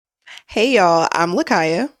Hey y'all, I'm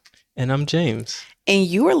Lakaya, And I'm James. and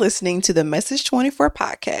you are listening to the Message 24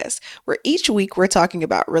 podcast, where each week we're talking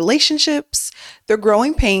about relationships, the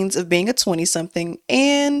growing pains of being a 20 something,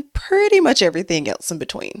 and pretty much everything else in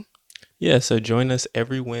between. Yeah, so join us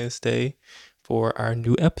every Wednesday for our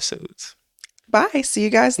new episodes. Bye. See you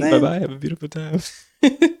guys Bye then. bye. Have a beautiful time.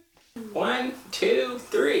 One, two,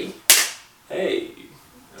 three. Hey,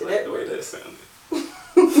 I like the way that sounded.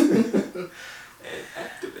 And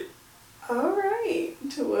activate. All right.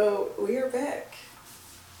 Well, we are back.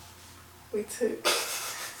 We took.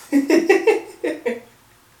 We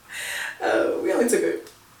only took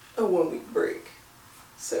a 1 week break,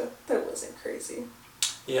 so that wasn't crazy.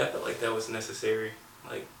 Yeah, I felt like that was necessary.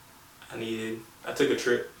 Like, I took a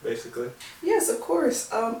trip, basically. Yes, of course.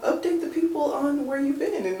 Update the people on where you've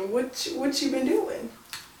been and what you've been doing.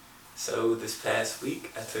 So this past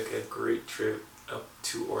week, I took a great trip up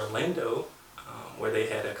to Orlando, where they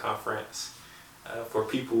had a conference for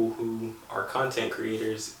people who are content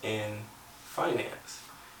creators in finance.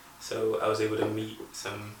 So I was able to meet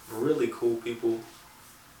some really cool people.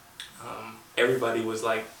 Everybody was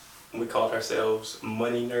like, we called ourselves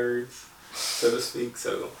money nerds, so to speak.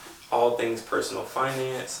 So all things personal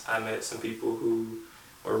finance. I met some people who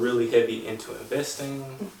were really heavy into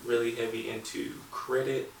investing, really heavy into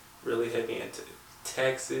credit, really heavy into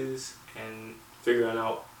taxes, and figuring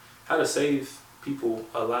out how to save people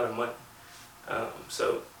a lot of money.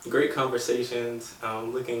 So great conversations.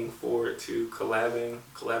 Looking forward to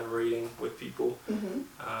collaborating with people. Mm-hmm.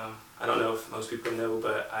 I don't know if most people know,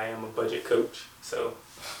 but I am a budget coach. So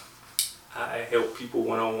I help people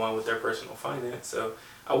one-on-one with their personal finance. So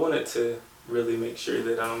I wanted to really make sure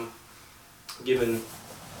that I'm giving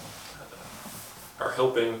or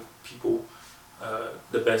helping people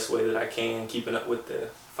the best way that I can, keeping up with the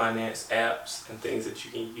finance apps and things that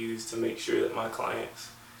you can use to make sure that my clients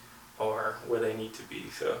are where they need to be.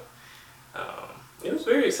 So it was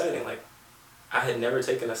very exciting. Like, I had never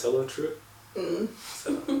taken a solo trip,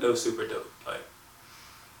 so it was super dope. Like,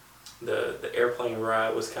 the airplane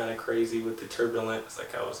ride was kind of crazy with the turbulence.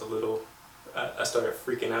 Like, I started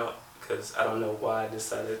freaking out because I don't know why I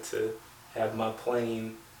decided to have my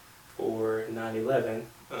plane for 9/11.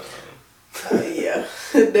 Yeah,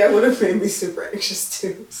 that would have made me super anxious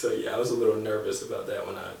too. So yeah, I was a little nervous about that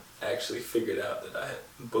when I actually figured out that I had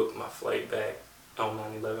booked my flight back on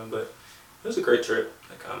 9/11. But it was a great trip.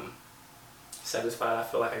 Like, I'm satisfied. I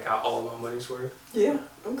feel like I got all my money's worth. Yeah,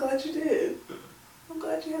 I'm glad you did. I'm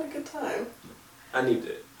glad you had a good time. I needed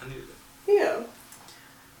it. Yeah.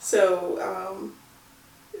 So,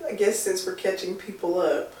 I guess since we're catching people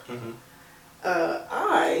up, Mm-hmm.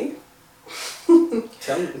 I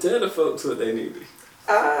Tell the folks what they need.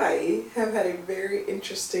 I have had a very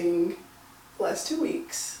interesting last 2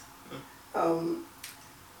 weeks.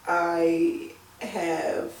 I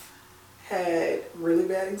have had really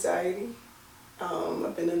bad anxiety.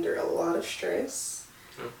 I've been under a lot of stress.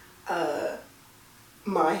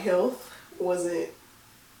 My health wasn't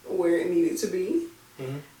where it needed to be,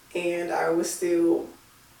 Mm-hmm. and I was still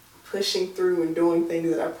pushing through and doing things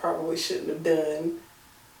that I probably shouldn't have done.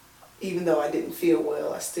 Even though I didn't feel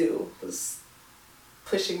well, I still was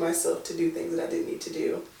pushing myself to do things that I didn't need to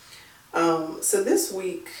do. So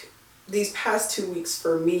these past 2 weeks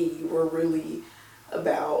for me were really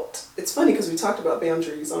about, it's funny because we talked about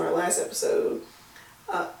boundaries on our last episode.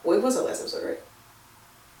 It was our last episode, right?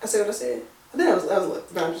 I said what I said? I think that was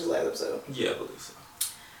boundaries last episode. Yeah, I believe so.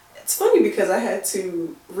 It's funny because I had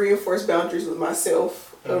to reinforce boundaries with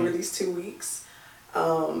myself over these 2 weeks.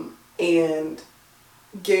 And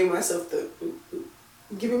giving myself the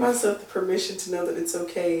permission to know that it's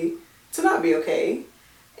okay to not be okay,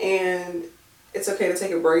 and it's okay to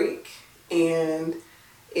take a break. And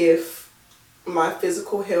if my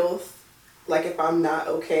physical health, like if I'm not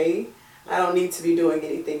okay, I don't need to be doing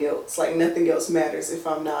anything else. Like, nothing else matters if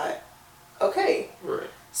I'm not okay. Right.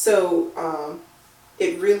 So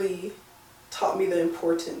it really taught me the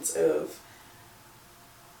importance of,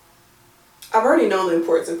 I've already known the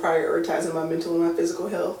importance of prioritizing my mental and my physical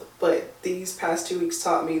health, but these past 2 weeks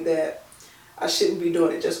taught me that I shouldn't be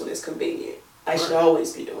doing it just when it's convenient. I should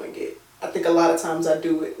always be doing it. I think a lot of times I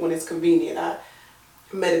do it when it's convenient. I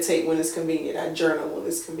meditate when it's convenient. I journal when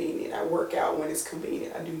it's convenient. I work out when it's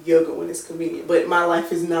convenient. I do yoga when it's convenient. But my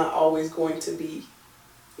life is not always going to be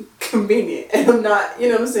convenient. And I'm not, you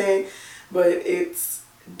know what I'm saying? But it's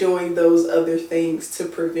doing those other things to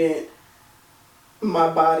prevent my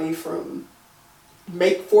body from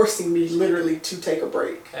forcing me literally to take a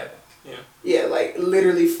break. Yeah. Yeah, like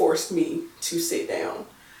literally forced me to sit down.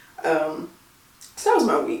 So that was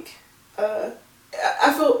my week. I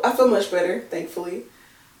feel much better, thankfully.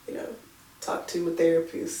 you know, talk to my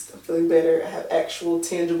therapist. I'm feeling better. I have actual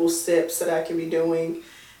tangible steps that I can be doing.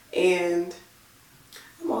 And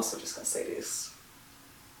I'm also just going to say this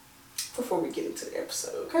before we get into the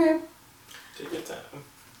episode, okay? Take your time.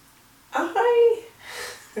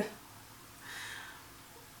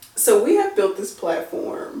 So we have built this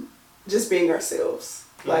platform just being ourselves.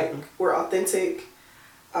 Like, we're authentic.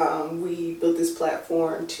 We built this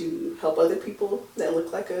platform to help other people that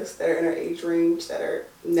look like us, that are in our age range, that are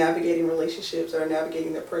navigating relationships, that are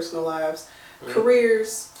navigating their personal lives,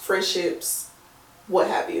 careers, friendships, what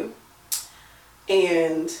have you.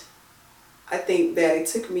 And I think that it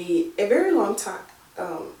took me a very long time.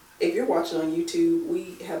 If you're watching on YouTube,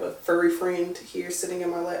 we have a furry friend here sitting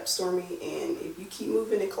in my lap, Stormy, and if you keep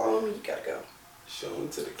moving and clawing me, you gotta go. Show him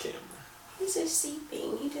to the camera. He's just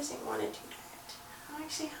sleeping. He doesn't want to do that. Hi,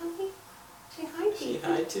 say hi. Say hi, She baby.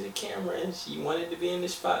 hi to the camera, and she wanted to be in the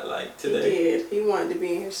spotlight He today. did. He wanted to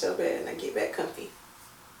be in here so bad, and I get back comfy.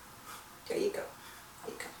 There you go.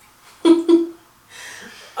 Get comfy.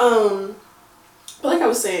 But like I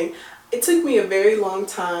was saying, it took me a very long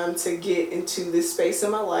time to get into this space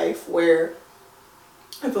in my life where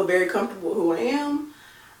I feel very comfortable with who I am.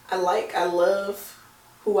 I love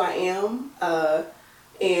who I am.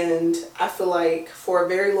 And I feel like for a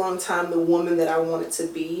very long time, the woman that I wanted to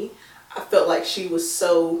be, I felt like she was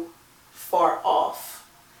so far off.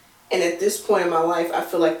 And at this point in my life, I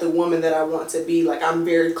feel like the woman that I want to be, like, I'm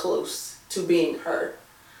very close to being her.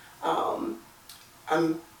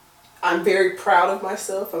 I'm very proud of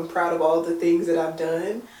myself. I'm proud of all the things that I've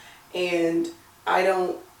done. And I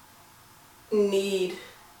don't need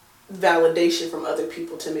validation from other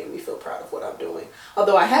people to make me feel proud of what I'm doing.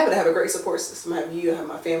 Although I have it, I have a great support system. I have you, I have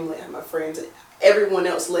my family, I have my friends, and everyone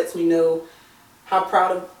else lets me know how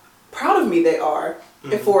proud of me they are.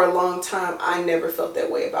 And for a long time, I never felt that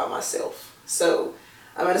way about myself. So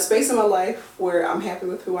I'm at a space in my life where I'm happy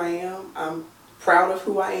with who I am. I'm proud of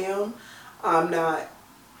who I am. I'm not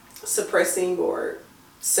suppressing or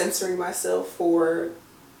censoring myself for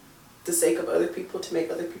the sake of other people to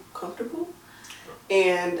make other people comfortable.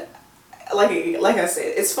 And like I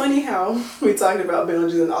said, it's funny how we talked about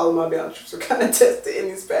boundaries and all of my boundaries were kind of tested in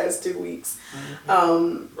these past 2 weeks.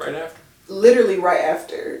 Right after? Literally right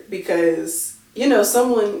after, because, you know,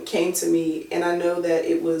 someone came to me and I know that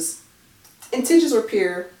it was, intentions were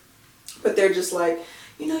pure, but they're just like,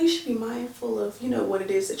 you know, you should be mindful of, you know, what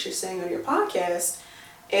it is that you're saying on your podcast.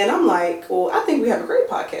 And I'm like, well, I think we have a great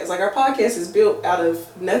podcast. Like, our podcast is built out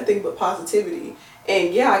of nothing but positivity.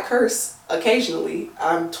 And yeah, I curse occasionally.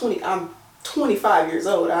 I'm 25 years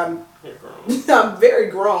old. I'm very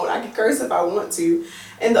grown. I can curse if I want to.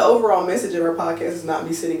 And the overall message of our podcast is not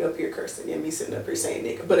me sitting up here cursing and me sitting up here saying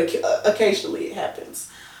nigga, but occasionally it happens.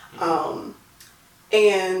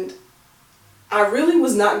 And I really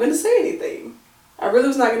was not going to say anything.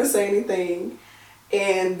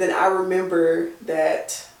 And then I remember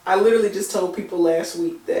that I literally just told people last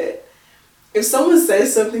week that if someone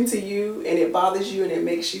says something to you and it bothers you and it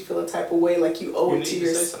makes you feel a type of way, like you owe it to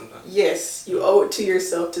yourself. Yes, you owe it to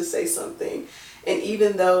yourself to say something. And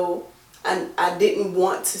even though I didn't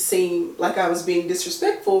want to seem like I was being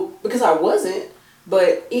disrespectful, because I wasn't,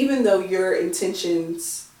 but even though your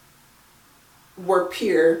intentions were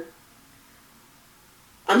pure,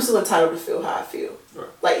 I'm still entitled to feel how I feel. Right.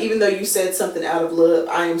 Like, even though you said something out of love,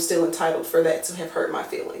 I am still entitled for that to have hurt my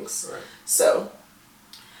feelings. Right. So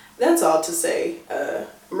that's all to say.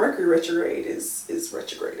 Mercury retrograde is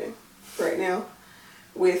retrograding right now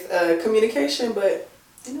with communication, but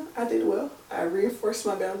you know, I did well. I reinforced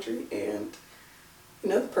my boundary, and you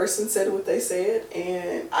know, the person said what they said,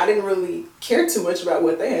 and I didn't really care too much about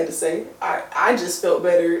what they had to say. I just felt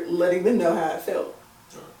better letting them know how I felt.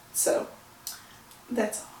 Right. So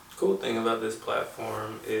that's all. Cool thing about this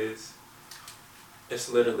platform is it's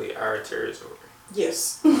literally our territory.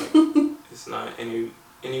 Yes. It's not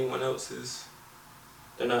anyone else's.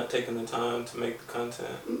 They're not taking the time to make the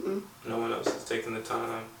content. Mm-mm. No one else is taking the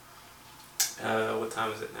time. What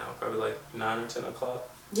time is it now? Probably like 9 or 10 o'clock.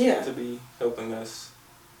 Yeah. To be helping us.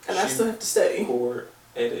 And I still have to study. Record,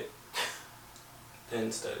 edit,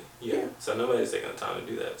 and study. Yeah. So nobody's taking the time to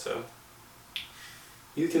do that. So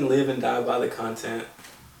you can live and die by the content.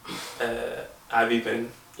 I've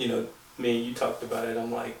even, you know, me and you talked about it.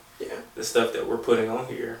 I'm like, yeah, the stuff that we're putting on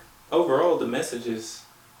here, overall the message is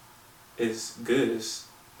good. It's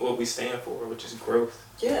what we stand for, which is growth.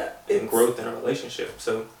 Yeah. And growth in a relationship.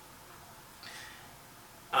 So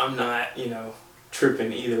I'm not, you know,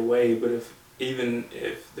 tripping either way, but even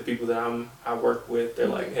if the people that I work with, they're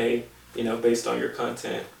like, hey, you know, based on your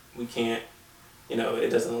content, we can't, you know, it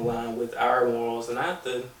doesn't align with our morals, and I have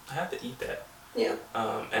to eat that. Yeah.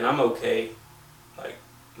 And I'm okay. Like,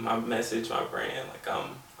 my message, my brand, like,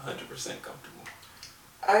 I'm 100% comfortable.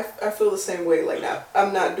 I feel the same way. Like,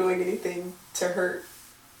 I'm not doing anything to hurt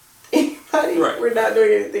anybody. Right. We're not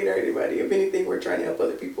doing anything to hurt anybody. If anything, we're trying to help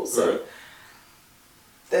other people. So Right.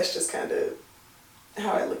 that's just kind of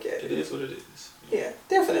how I look at it. It is what it is. Yeah,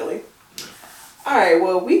 definitely. All right,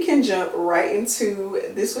 well, we can jump right into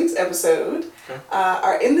this week's episode. Okay.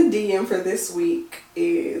 Our in the DM for this week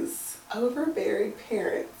is overbearing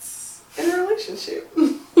parents in a relationship.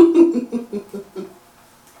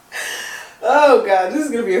 Oh God, this is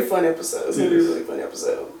gonna be a fun episode. It's gonna be a really fun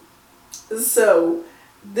episode. So,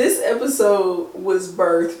 this episode was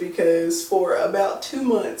birthed because for about 2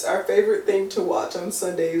 months, our favorite thing to watch on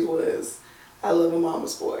Sundays was I Love a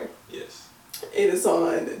Mama's Boy. Yes. It is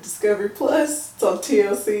on Discovery Plus. It's on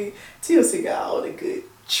TLC. TLC got all the good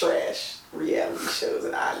trash reality shows,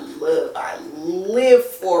 and I live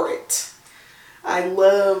for it. I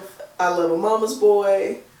love a Mama's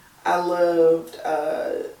Boy. I loved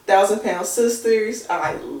 1,000 Pound Sisters.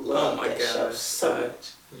 I love that show so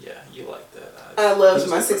much. Yeah, you like that. I loved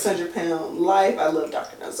My 600 Pound Life. I love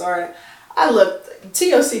Dr. Nazar. I love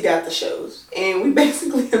TLC got the shows, and we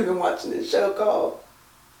basically have been watching this show called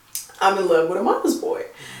I'm in Love with a Mama's Boy.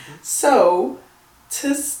 Mm-hmm. So,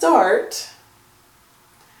 to start,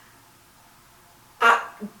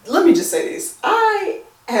 let me just say this. I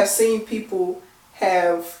have seen people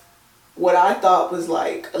have what I thought was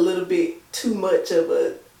like a little bit too much of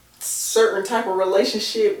a certain type of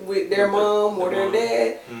relationship with their mom or their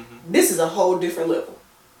dad. Mm-hmm. This is a whole different level.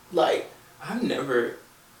 Like, I've never,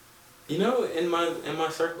 in my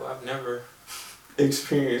circle, I've never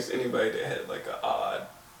experienced anybody that had like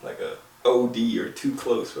a OD or too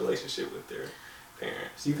close relationship with their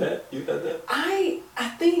parents. You've had that? I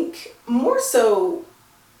think more so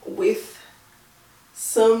with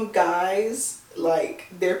some guys, like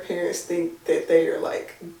their parents think that they are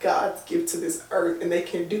like God's gift to this earth and they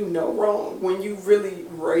can do no wrong when you really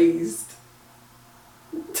raised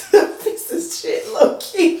a piece of shit low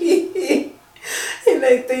key. And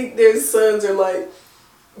they think their sons are like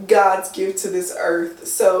God's gift to this earth.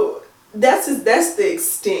 So that's the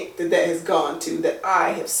extent that has gone to that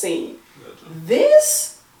I have seen.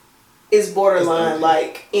 This is borderline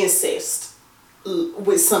like incest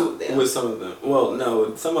with some of them. With some of them. Well,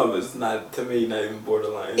 no, some of it's not, to me, not even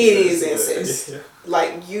borderline incest. It is incest. Yeah.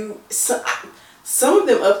 Like some of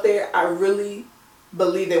them up there, I really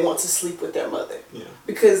believe they want to sleep with their mother. Yeah.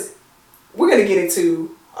 Because we're going to get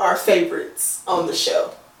into our favorites on the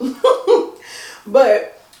show.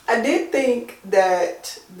 But I did think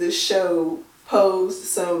that the show posed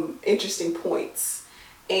some interesting points.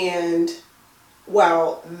 And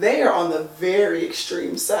while they are on the very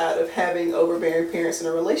extreme side of having overbearing parents in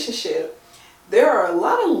a relationship, there are a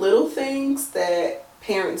lot of little things that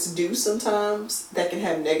parents do sometimes that can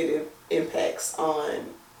have negative impacts on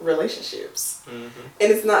relationships. Mm-hmm.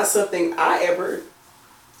 And it's not something I ever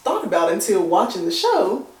thought about until watching the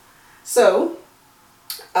show. So,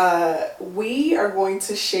 we are going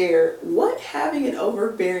to share what having an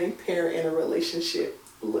overbearing parent in a relationship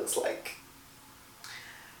looks like.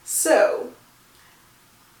 So,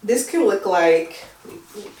 this can look like, let me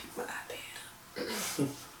pick my iPad up.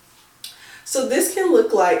 So this can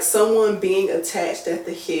look like someone being attached at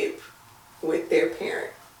the hip with their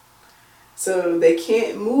parent. So they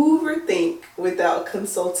can't move or think without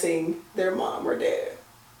consulting their mom or dad.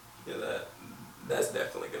 Yeah, that's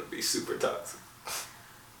definitely going to be super toxic.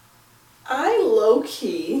 I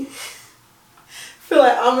low-key feel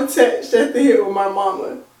like I'm attached at the hip with my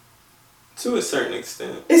mama. To a certain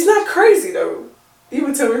extent. It's not crazy though. You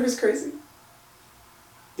would tell me if it's crazy?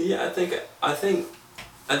 Yeah, I think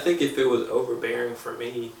if it was overbearing for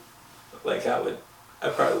me, like I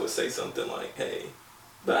probably would say something like, "Hey,"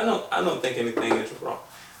 but I don't think anything is wrong.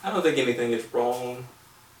 I don't think anything is wrong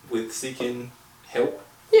with seeking help.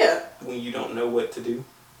 Yeah. When you don't know what to do.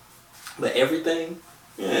 But everything,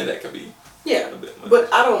 yeah, that can be a bit much. But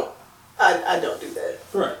I don't do that.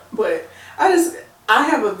 Right. But I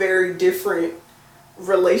have a very different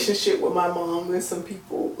relationship with my mom than some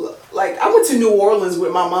people. Like, I went to New Orleans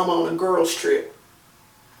with my mama on a girls trip.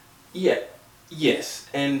 Yeah. Yes.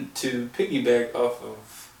 And to piggyback off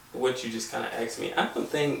of what you just kind of asked me, I don't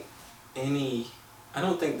think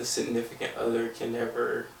the significant other can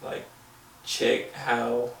ever like check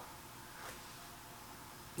how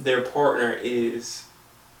their partner is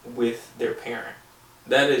with their parent.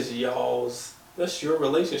 That's your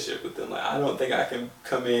relationship with them. Like, I don't think I can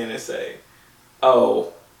come in and say,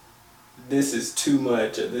 "Oh, this is too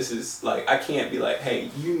much," or this is like, I can't be like, "Hey,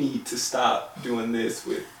 you need to stop doing this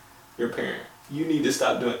with your parent." you need to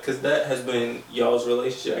stop doing, because that has been y'all's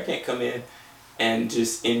relationship. I can't come in and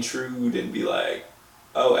just intrude and be like,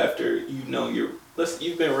 oh, after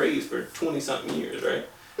you've been raised for 20 something years, right?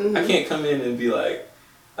 Mm-hmm. I can't come in and be like,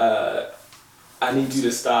 I need you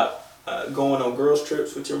to stop going on girls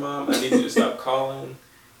trips with your mom. I need you to stop calling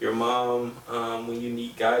your mom when you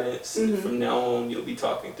need guidance. Mm-hmm. From now on, you'll be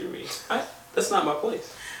talking through me. That's not my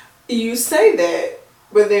place. You say that,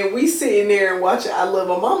 but then we sitting there and watching I Love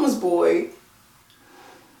My Mama's Boy.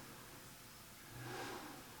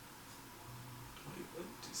 What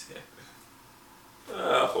just happened?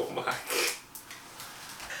 Oh my.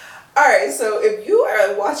 Alright, so if you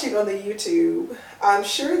are watching on the YouTube, I'm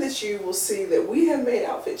sure that you will see that we have made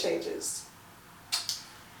outfit changes.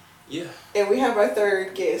 Yeah. And we have our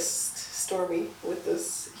third guest, Stormy, with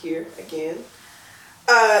us here again.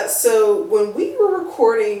 So when we were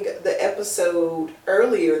recording the episode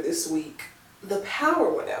earlier this week, the power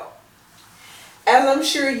went out. As I'm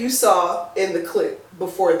sure you saw in the clip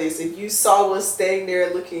before this, if you saw us standing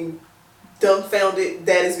there looking dumbfounded,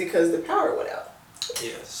 that is because the power went out.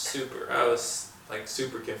 Yeah, super. I was like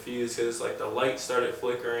super confused because like the light started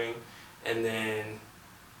flickering, and then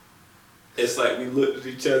it's like we looked at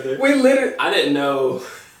each other. We literally... I didn't know.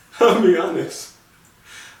 I'll be honest.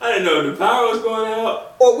 I didn't know the power was going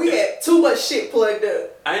out. Or we had too much shit plugged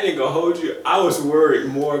up. I ain't gonna hold you. I was worried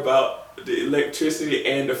more about the electricity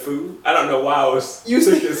and the food. I don't know why I was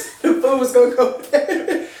thinking The food was gonna go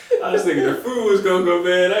bad. I was thinking the food was gonna go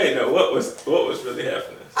bad. I didn't know what was really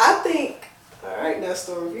happening. I think, alright now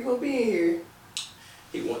Storm, if you're gonna be in here.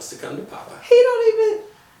 He wants to come to Papa.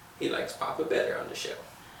 He likes Papa better on the show.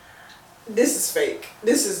 This is fake.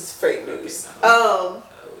 This is fake news. Okay, oh,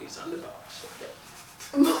 he's on the boss.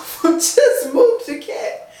 Just move the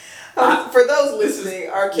cat. For those listening,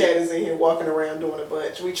 our cat is in here walking around doing a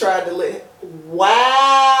bunch. We tried to let him...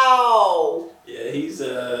 Wow! Yeah, he's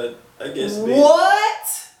I guess big.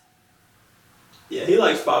 What? Yeah, he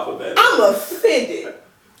likes Papa better. I'm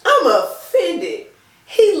offended.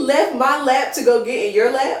 He left my lap to go get in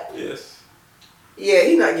your lap? Yes. Yeah,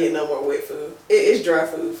 he's not getting no more wet food. It's dry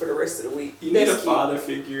food for the rest of the week. You need a father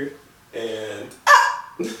figure, and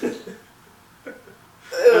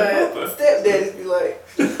stepdaddies be like...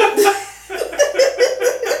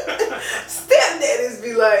 Stepdaddies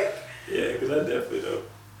be like... Yeah, because I definitely don't.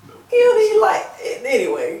 He don't even like...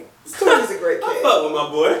 Anyway, Stormy's a great cat. I fuck with my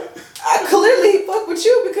boy. Clearly he fucked with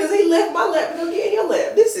you because he left my lap to go get in your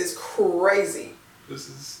lap. This is crazy. This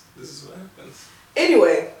is what happens.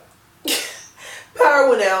 Anyway, power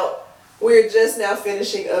went out. We're just now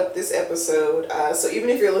finishing up this episode. So even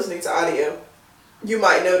if you're listening to audio, you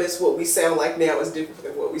might notice what we sound like now is different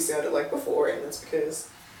than what we sounded like before, and that's because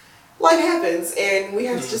life happens, and we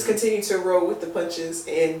have to just continue to roll with the punches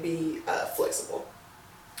and be flexible.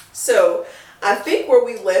 So I think where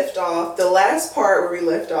we left off, the last part where we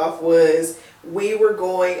left off was we were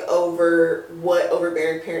going over what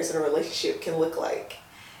overbearing parents in a relationship can look like.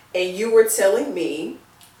 And you were telling me,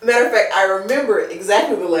 matter of fact, I remember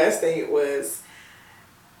exactly the last thing it was.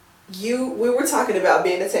 We were talking about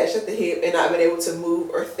being attached at the hip and not being able to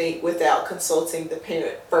move or think without consulting the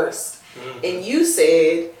parent first. Mm-hmm. And you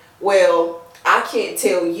said, well, I can't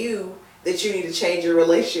tell you that you need to change your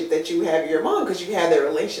relationship that you have with your mom because you had that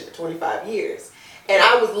relationship for 25 years. And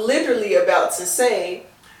I was literally about to say,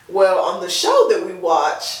 well, on the show that we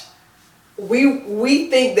watch, we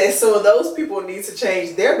think that some of those people need to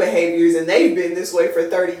change their behaviors and they've been this way for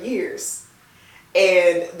 30 years.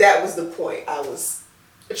 And that was the point I was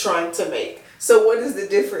trying to make. So what is the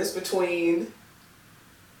difference between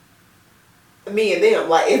me and them?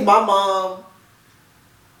 Like if my mom,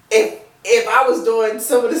 if I was doing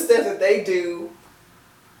some of the stuff that they do,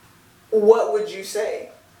 what would you say?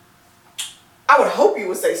 I would hope you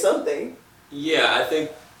would say something. Yeah, I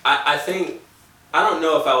think I don't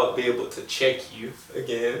know if I would be able to check you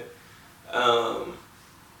again,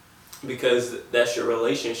 because that's your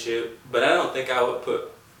relationship. But I don't think I would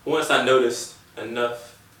put, once I noticed enough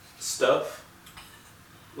stuff,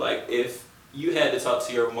 like if you had to talk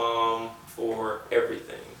to your mom for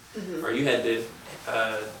everything, mm-hmm. or you had to,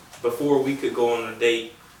 before we could go on a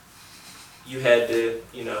date, you had to,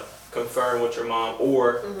 confirm with your mom,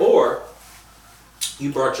 or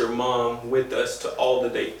you brought your mom with us to all the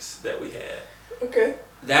dates that we had. Okay.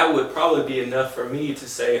 That would probably be enough for me to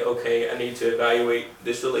say, okay, I need to evaluate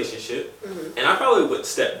this relationship. Mm-hmm. And I probably would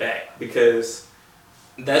step back because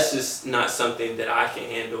that's just not something that I can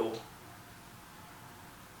handle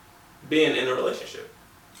being in a relationship.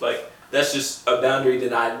 Like, that's just a boundary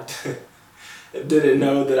that I didn't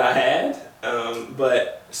know that I had.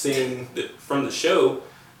 But seeing from the show,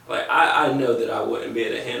 like, I know that I wouldn't be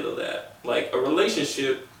able to handle that. like a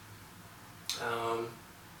relationship,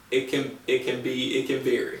 it can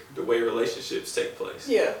vary the way relationships take place.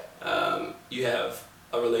 Yeah. You have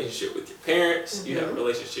a relationship with your parents, you have a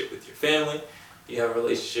relationship with your family, you have a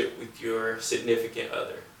relationship with your significant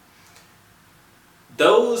other.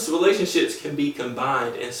 Those relationships can be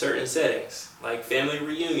combined in certain settings, like family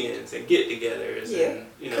reunions and get-togethers and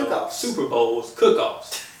cook-offs. Super Bowls,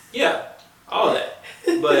 cook-offs. Yeah, all that.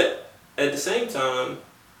 But at the same time,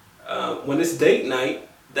 when it's date night,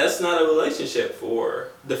 that's not a relationship for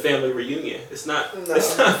the family reunion. It's not. No.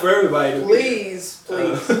 It's not for everybody to please,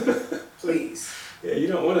 please. Yeah, you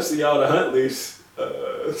don't want to see all the Huntleys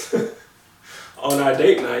on our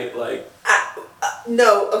date night, like.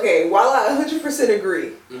 No, okay. While I 100%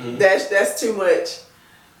 agree, that's too much.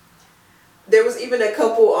 There was even a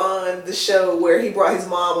couple on the show where he brought his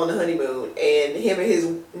mom on the honeymoon, and him and his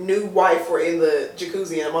new wife were in the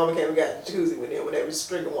jacuzzi, and the mama came and got the jacuzzi with them when they were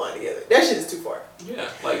drinking wine together. That shit is too far. Yeah,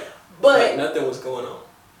 like nothing was going on.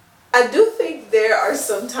 I do think there are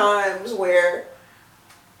some times where,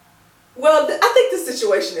 well, I think the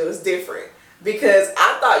situation it was different because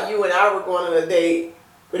I thought you and I were going on a date.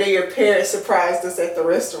 But then your parents surprised us at the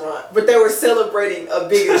restaurant. But they were celebrating a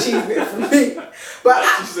big achievement for me. But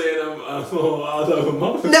you said all over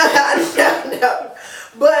mom. No.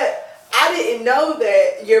 But I didn't know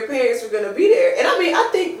that your parents were going to be there. And I mean, I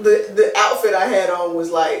think the outfit I had on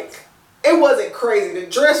was like, it wasn't crazy. The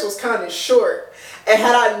dress was kind of short. And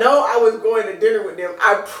had I known I was going to dinner with them,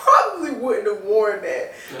 I probably wouldn't have worn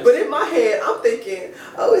that. But in my head, I'm thinking,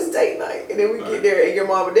 oh, it's date night. And then we get there and your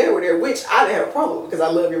mom and dad were there, which I didn't have a problem with because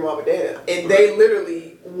I love your mom and dad. And they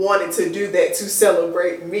literally wanted to do that to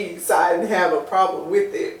celebrate me, so I didn't have a problem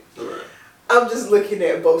with it. Right. I'm just looking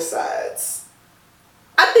at both sides.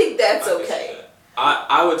 I think that's okay.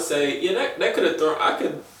 I would say, yeah, that could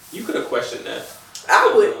have you could have questioned that.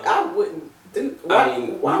 I wouldn't. Dude, why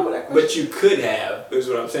would I question? But you could have, is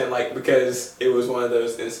what I'm saying, like, because it was one of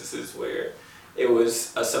those instances where it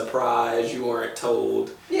was a surprise, you weren't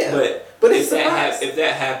told. Yeah. But if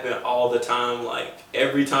that happened all the time, like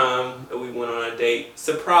every time that we went on a date,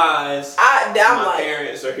 surprise, my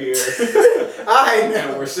parents are here. I know.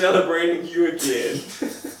 And we're celebrating you again.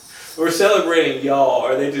 We're celebrating y'all.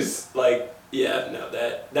 Are they just like, yeah, no,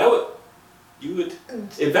 that would. You would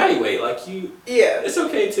evaluate, Yeah. It's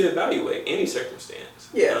okay to evaluate any circumstance.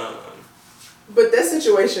 Yeah. But that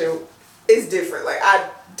situation is different. Like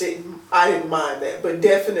I didn't mind that, but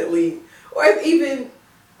definitely, or even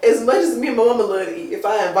as much as me and my mama love to eat, if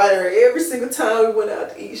I invited her every single time we went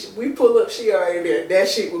out to eat, we pull up, she already there. That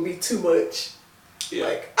shit would be too much. Yeah.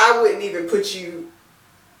 Like I wouldn't even put you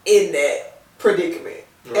in that predicament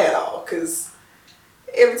at all, because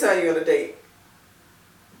every time you're on a date.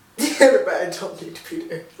 Everybody don't need to be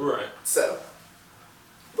there. Right. So,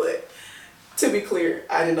 but to be clear,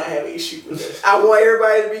 I did not have an issue with it. I want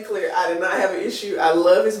everybody to be clear. I did not have an issue. I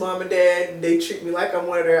love his mom and dad. They treat me like I'm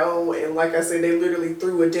one of their own. And like I said, they literally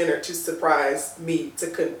threw a dinner to surprise me,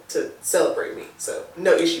 to celebrate me. So,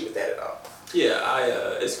 no issue with that at all.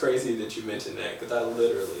 Yeah, it's crazy that you mentioned that because I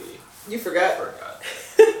literally... You forgot?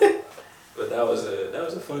 But that was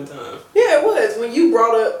a fun time. Yeah, it was. When you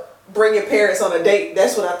brought up bringing parents on a date,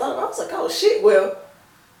 that's what I thought about. I was like, oh shit, well.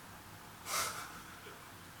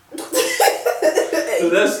 So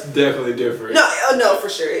that's definitely different. No, for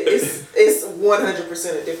sure. It's 100%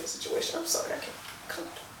 a different situation. I'm sorry, I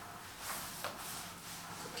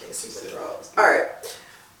can't see my drawers. Alright.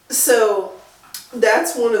 So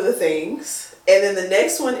that's one of the things. And then the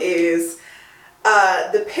next one is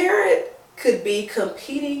the parent could be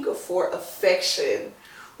competing for affection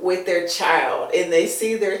with their child, and they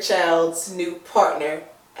see their child's new partner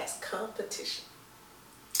as competition,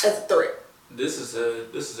 as a threat. This is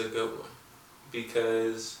a good one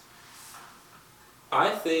because I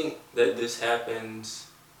think that this happens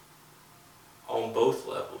on both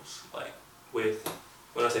levels. Like when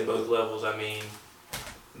I say both levels, I mean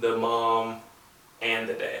the mom and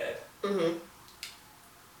the dad. Mm-hmm.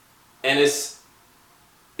 And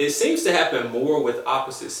it seems to happen more with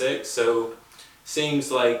opposite sex. So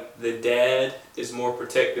seems like the dad is more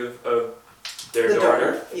protective of their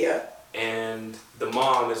daughter. Yeah. And the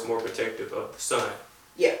mom is more protective of the son.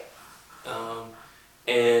 Yeah.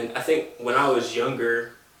 And I think when I was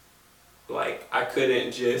younger, like I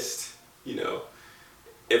couldn't just,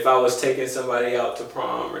 if I was taking somebody out to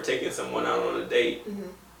prom or taking someone out on a date,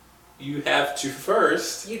 you have to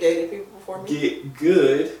first... You dated people before me? Get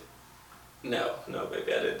good. No,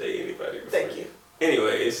 baby, I didn't date anybody before. Thank you.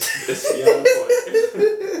 Anyways, that's the young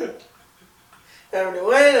point. I'm the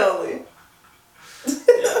one and only.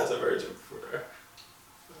 Yeah, I was a virgin before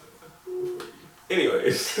you.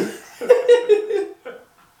 Anyways.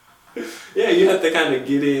 Yeah, you have to kind of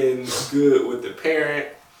get in good with the parent.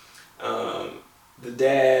 The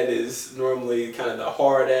dad is normally kind of the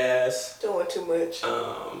hard ass. Doing too much.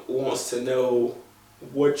 Wants to know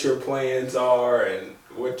what your plans are and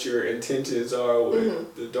what your intentions are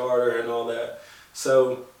with the daughter and all that.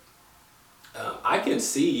 So I can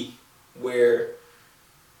see where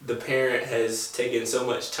the parent has taken so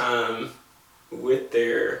much time with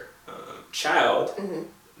their child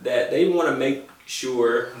that they want to make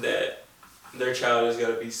sure that their child is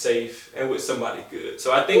going to be safe and with somebody good.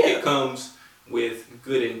 So I think it comes with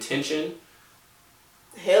good intention.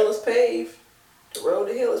 Hell is paved. The road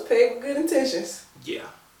to hell is paved with good intentions. Yeah.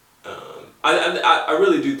 I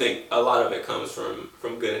really do think a lot of it comes from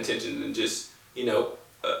good intentions and just, you know,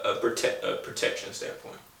 a protection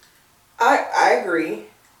standpoint. I agree.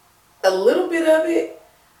 A little bit of it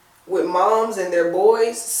with moms and their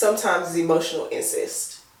boys sometimes is emotional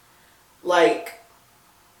incest. Like,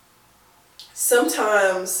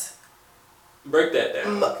 sometimes... Break that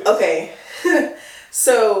down. Okay.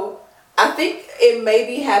 So, I think it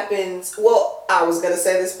maybe happens... Well, I was going to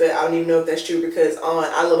say this, but I don't even know if that's true because on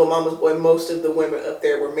I Little Mama's Boy, most of the women up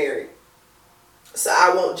there were married. So,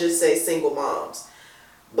 I won't just say single moms.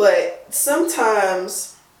 But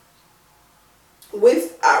sometimes...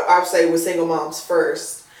 I'll say with single moms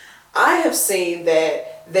first, I have seen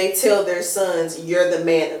that they tell their sons, you're the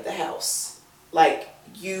man of the house. Like,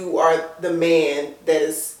 you are the man that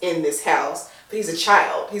is in this house. But he's a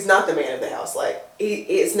child. He's not the man of the house. Like,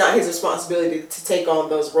 it's not his responsibility to take on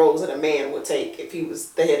those roles that a man would take if he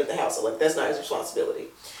was the head of the house. So, like, that's not his responsibility.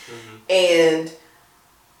 And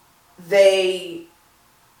they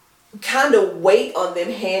kind of wait on them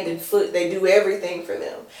hand and foot. They do everything for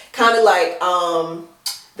them. Kind of like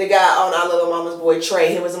the guy on Our Little Mama's Boy,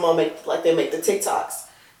 Trey. Him and his mom they make the TikToks.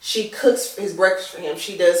 She cooks his breakfast for him.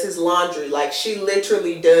 She does his laundry. Like, she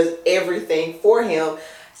literally does everything for him.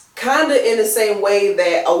 Kind of in the same way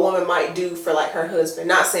that a woman might do for like her husband.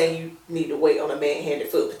 Not saying you need to wait on a man hand and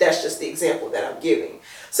foot, but that's just the example that I'm giving.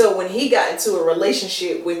 So when he got into a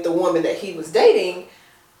relationship with the woman that he was dating,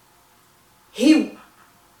 I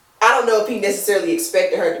don't know if he necessarily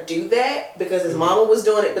expected her to do that because his mama was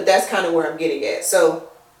doing it, but that's kind of where I'm getting at. So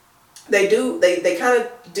they kind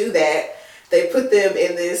of do that. They put them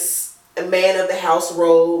in this man of the house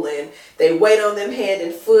role and they wait on them hand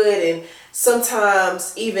and foot, and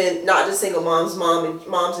sometimes even not just single moms,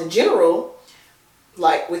 moms in general,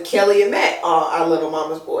 like with Kelly and Matt, Our Little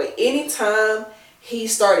Mama's Boy. Anytime he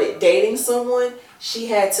started dating someone, she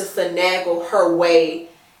had to finagle her way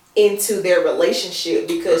into their relationship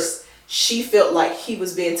because she felt like he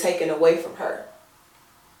was being taken away from her.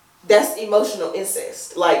 That's emotional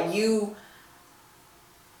incest. Like,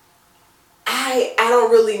 I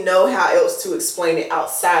don't really know how else to explain it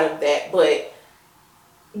outside of that, but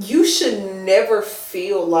you should never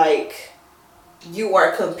feel like you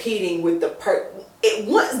are competing with the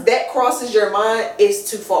once that crosses your mind, it's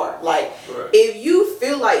too far. Like, if you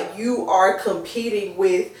feel like you are competing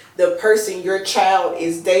with the person your child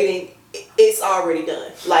is dating, it's already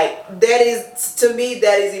done. Like, that is, to me,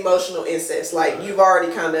 that is emotional incest. Like, you've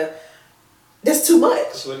already kind of, that's too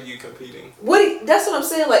much. So what are you competing? That's what I'm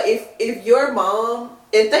saying. Like, if your mom,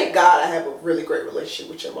 and thank God I have a really great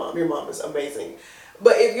relationship with your mom is amazing.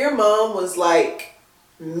 But if your mom was like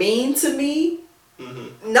mean to me,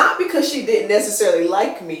 not because she didn't necessarily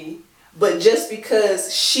like me, but just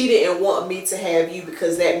because she didn't want me to have you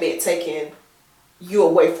because that meant taking you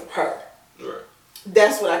away from her. Right.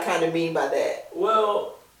 That's what I kind of mean by that.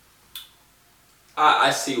 Well,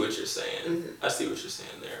 I see what you're saying. I see what you're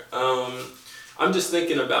saying there. I'm just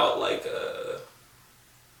thinking about like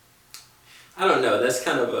I don't know. That's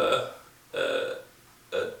kind of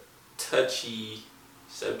a touchy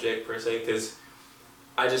subject per se, because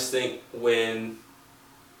I just think when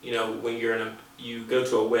you go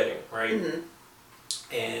to a wedding, right?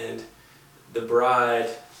 And the bride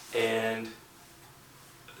and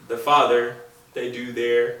the father, they do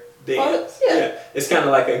their dance. Yeah. It's kind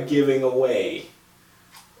of like a giving away.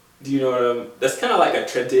 Do you know what that's kind of like a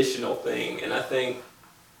traditional thing, and I think,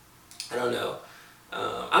 I don't know,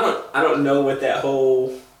 I don't know what that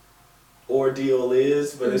whole ordeal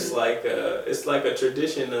is, but it's like a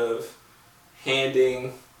tradition of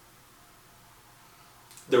handing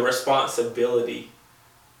the responsibility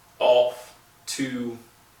off to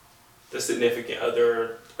the significant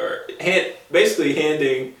other, or basically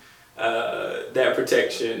handing that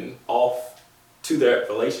protection off to that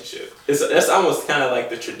relationship. That's almost kind of like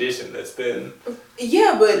the tradition that's been.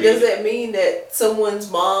 Yeah, but created. does that mean that someone's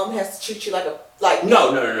mom has to treat you like Like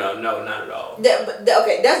no, not at all.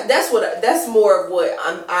 Okay, that's more of what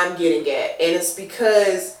I'm getting at, and it's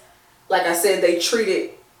because, like I said, they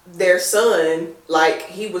treated their son like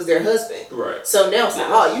he was their husband. Right. So now it's like,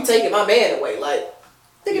 oh, you taking my man away, like,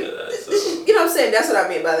 you know what I'm saying? That's what I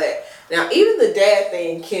mean by that. Now, even the dad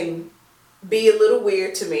thing can be a little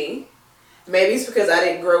weird to me. Maybe it's because I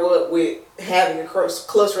didn't grow up with having a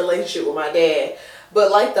close relationship with my dad, but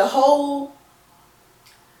like the whole,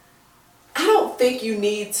 I don't think you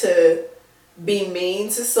need to be mean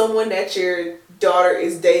to someone that your daughter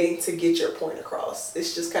is dating to get your point across.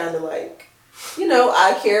 It's just kind of like,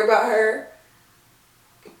 I care about her.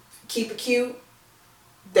 Keep it cute.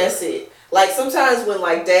 That's it. Like sometimes when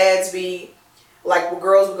like dads be, like when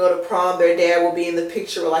girls would go to prom, their dad will be in the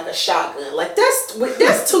picture with like a shotgun. Like that's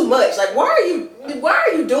too much. Like why are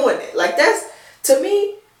you doing it? Like that's to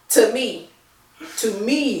me,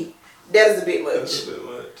 that is a bit much. That's a bit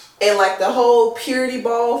much. And like the whole purity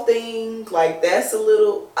ball thing, like that's a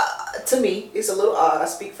little, to me, it's a little odd. I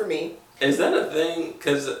speak for me. Is that a thing?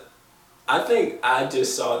 Because I think I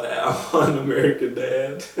just saw that on American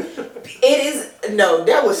Dad. No,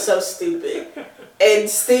 that was so stupid. And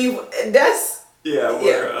Steve, that's... Yeah,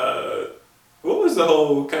 what was the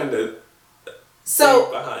whole kind of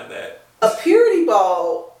thing behind that? A purity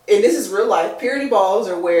ball, and this is real life, purity balls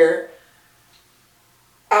are where,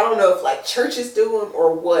 I don't know if like churches do them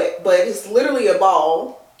or what, but it's literally a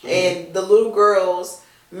ball, and the little girls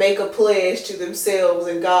make a pledge to themselves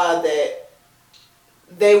and God that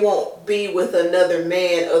they won't be with another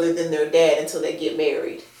man other than their dad until they get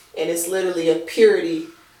married. And it's literally a purity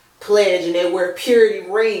pledge, and they wear purity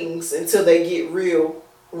rings until they get real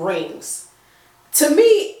rings. To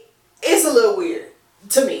me, it's a little weird.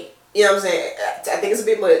 To me. You know what I'm saying? I think it's a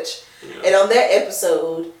bit much. Yeah. And on that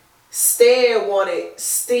episode, Stan wanted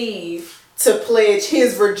Steve to pledge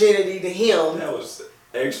his virginity to him. That was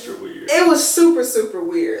extra weird. It was super, super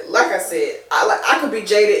weird. Like I said, I could be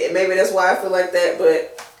jaded, and maybe that's why I feel like that,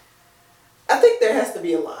 but I think there has to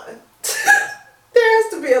be a line. There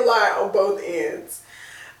has to be a line on both ends.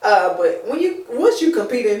 But once you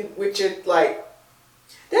competing with your, like,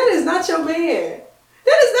 that is not your man.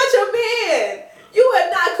 That is not your man. You are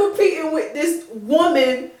not competing with this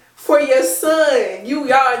woman for your son.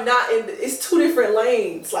 Y'all are not it's two different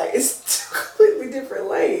lanes. Like, it's two completely different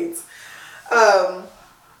lanes. All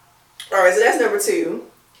right, so that's number 2.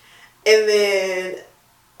 And then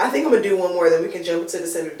I think I'm going to do one more, then we can jump into the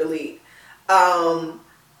center delete. I'm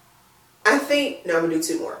going to do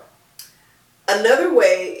 2 more. Another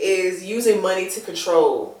way is using money to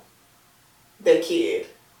control their kid.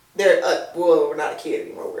 We're not a kid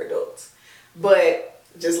anymore, we're adults. But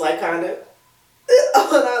just like kind of,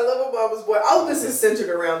 I love a mama's boy. All of this is centered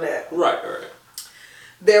around that. Right.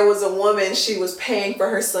 There was a woman, she was paying for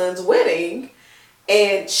her son's wedding,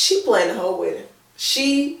 and she planned the whole wedding.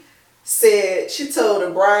 She told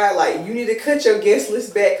the bride, like, you need to cut your guest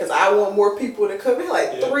list back because I want more people to come in,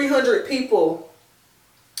 like 300 people.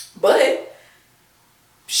 But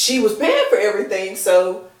she was paying for everything,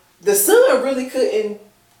 so the son really couldn't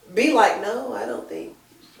be like, no, I don't think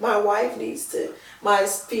my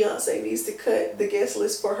fiance needs to cut the guest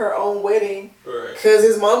list for her own wedding. Right. Because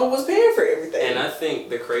his mama was paying for everything. And I think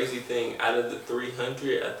the crazy thing, out of the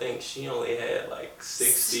 300, I think she only had like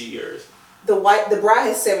 60 or... The bride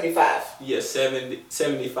has 75. Yeah,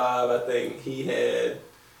 75, I think. He had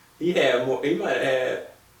more, he might have had...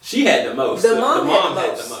 She had the most. The mom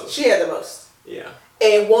had the most. She had the most. Yeah.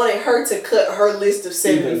 And wanted her to cut her list of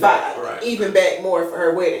 75. Even back more for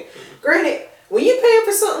her wedding. Mm-hmm. Granted, when you're paying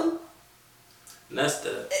for something... That's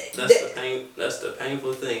the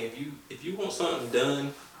painful thing. If you want something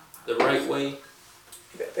done the right way... You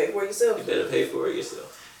better pay for it yourself. You better pay for it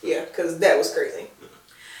yourself. Yeah, because that was crazy.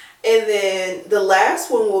 And then the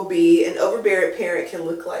last one will be, an overbearing parent can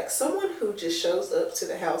look like someone who just shows up to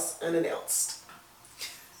the house unannounced.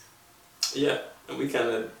 Yeah, and we kind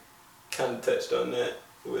of touched on that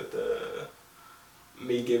with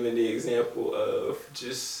me giving the example of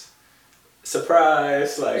just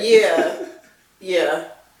surprise, like... Yeah.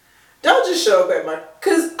 Don't just show up at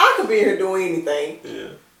because I could be here doing anything. Yeah.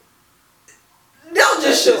 Don't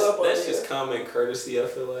just show up. That's just common courtesy, I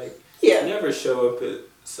feel like. Yeah. Never show up at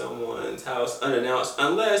someone's house unannounced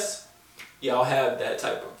unless y'all have that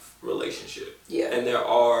type of relationship. Yeah. And there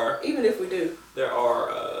are... Even if we do. There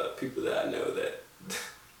are people that I know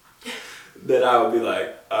that I would be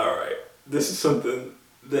like, all right, this is something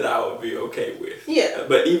that I would be okay with. Yeah.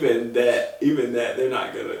 But even that, they're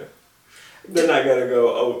not gonna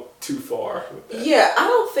go too far with that. Yeah, I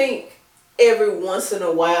don't think every once in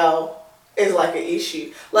a while is like an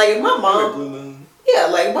issue. Like if my mom, Yeah,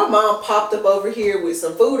 like my mom popped up over here with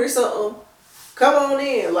some food or something. Come on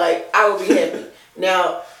in. Like, I would be happy.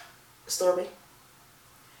 Now, Stormy.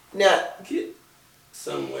 Now, Get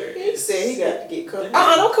somewhere. he said he got to get cooked.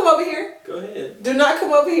 Damn. Don't come over here. Go ahead. Do not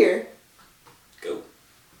come over here. Go.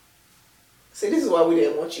 See, this is why we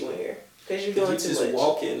didn't want you in here. Because you're doing too just much.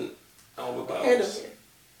 walking on my bowels. Hand him here.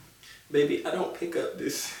 Baby, I don't pick up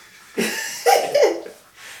this.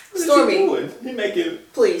 Stormy. You making...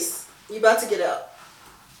 Please. You about to get out.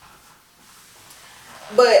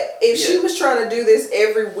 But if she was trying to do this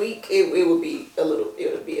every week, it would be a little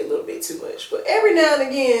bit too much. But every now and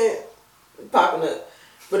again, popping up.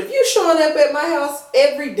 But if you're showing up at my house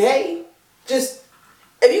every day, just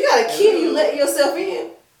if you got a key and you let yourself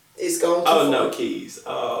in, it's gone too far. Oh, no keys.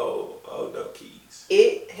 Oh, no keys.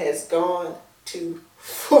 It has gone too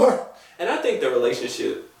far. And I think the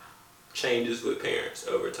relationship changes with parents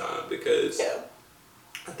over time because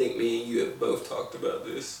I think me and you have both talked about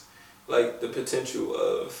this. Like the potential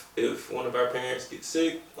of if one of our parents gets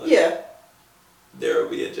sick, there will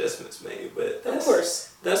be adjustments made. But of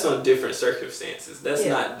course, that's on different circumstances. That's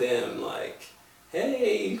not them like,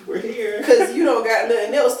 hey, we're here. Because you don't got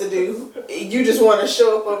nothing else to do. You just want to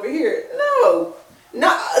show up over here. No.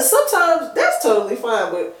 Sometimes that's totally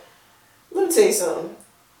fine, but let me tell you something.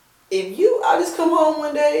 If I just come home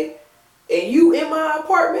one day and you in my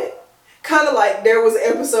apartment, kind of like there was an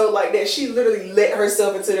episode like that. She literally let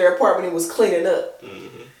herself into their apartment and was cleaning up.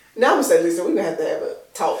 Mm-hmm. Now I'm going to say, listen, we're going to have a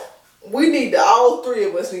talk. We need all three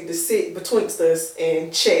of us need to sit betwixt us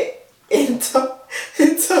and chat and talk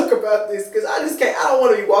about this. Because I just can't, I don't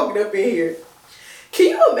want to be walking up in here.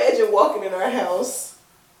 Can you imagine walking in our house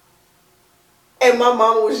and my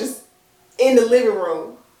mama was just in the living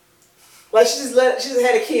room? Like she just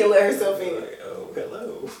had a key and let herself in. Like, oh,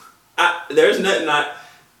 hello. There's nothing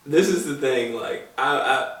this is the thing, like,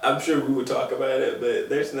 I'm sure we would talk about it, but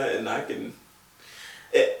there's nothing I can...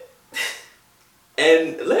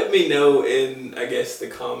 And let me know in, I guess, the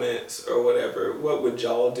comments or whatever, what would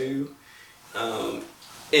y'all do in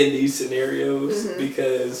these scenarios? Mm-hmm.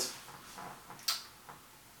 Because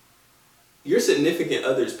your significant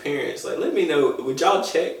other's parents, like, let me know, would y'all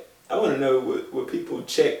check? I want to know what people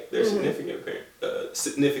check their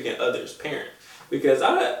significant other's parents. Because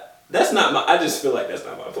I just feel like that's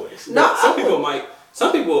not my place. No, some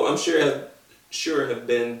people I'm sure have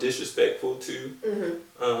been disrespectful to,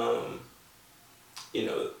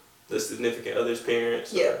 the significant other's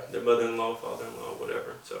parents, or their mother-in-law, father-in-law,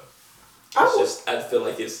 whatever. So I feel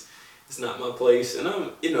like it's not my place, and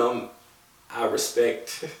I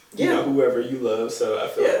respect whoever you love. So I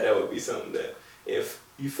feel like that would be something that if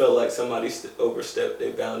you felt like somebody overstepped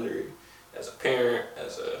their boundary as a parent,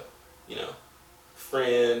 as a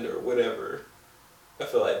friend or whatever, I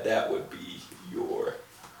feel like that would be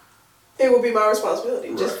it would be my responsibility.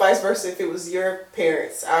 Right. Just vice versa. If it was your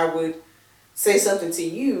parents, I would say something to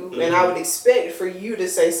you, and I would expect for you to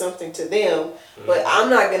say something to them, but I'm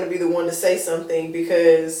not going to be the one to say something,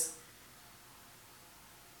 because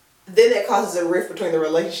then that causes a rift between the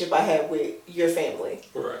relationship I have with your family.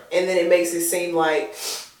 Right. And then it makes it seem like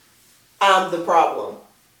I'm the problem,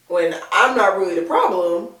 when I'm not really the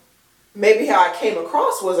problem. Maybe how I came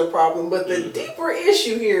across was a problem, but the deeper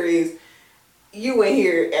issue here is you went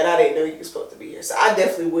here and I didn't know you were supposed to be here. So I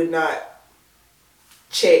definitely would not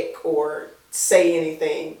check or say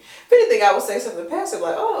anything. If anything, I would say something passive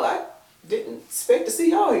like, oh, I didn't expect to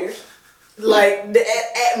see y'all here. Like,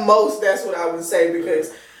 at most, that's what I would say,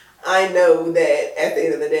 because I know that at the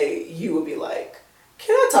end of the day, you would be like,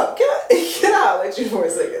 can I talk? Can I let you for a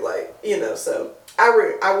second? Like, so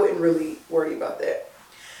I wouldn't really worry about that.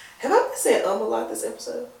 Have I been saying a lot this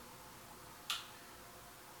episode?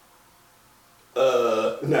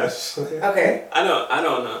 No. Okay. I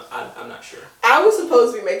don't know. I'm not sure. I was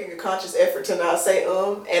supposed to be making a conscious effort to not say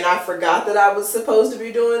and I forgot that I was supposed to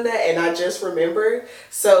be doing that, and I just remembered.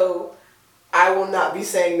 So I will not be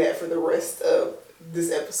saying that for the rest of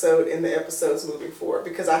this episode and the episodes moving forward,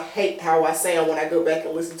 because I hate how I sound when I go back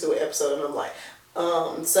and listen to an episode and I'm like,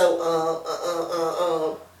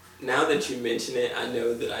 Now that you mention it, I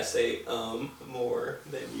know that I say more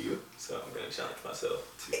than you, so I'm gonna challenge myself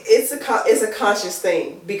too. It's a conscious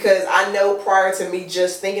thing, because I know prior to me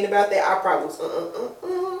just thinking about that, I probably was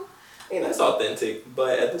It's authentic,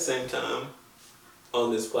 but at the same time,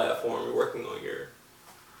 on this platform, we're working on your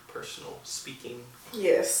personal speaking.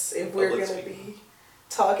 Yes, if we're gonna be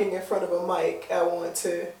talking in front of a mic, I want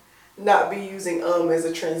to not be using as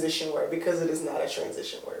a transition word, because it is not a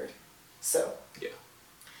transition word. So yeah.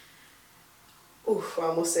 Oof, I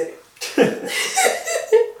almost said it.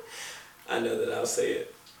 I know that I'll say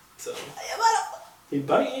it. So he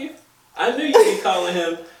biting you? I knew you'd be calling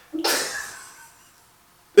him.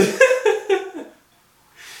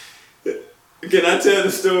 Can I tell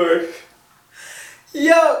the story?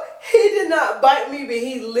 Yo, he did not bite me, but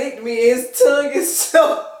he licked me. His tongue is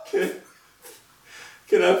so.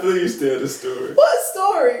 Can I please tell the story? What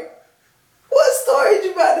story? What story did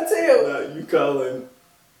you about to tell? Now you calling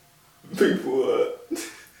people up. Who did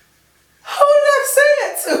I say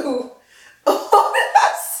that to? Who did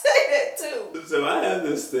I say that to? So I have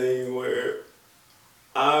this thing where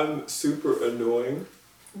I'm super annoying.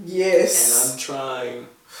 Yes. And I'm trying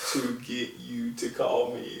to get you to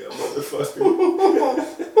call me a motherfucker.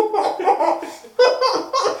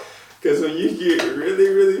 Because when you get really,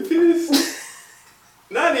 really pissed,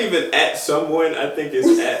 not even at someone, I think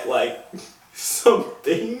it's at like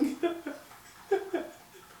something.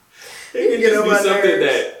 It can just be something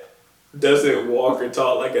that doesn't walk or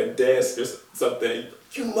talk, like a desk or something.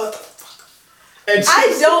 You motherfucker. And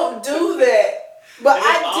I don't do that. But and I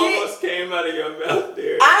it did. Almost came out of your mouth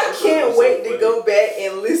there. I can't wait to go back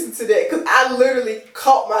and listen to that because I literally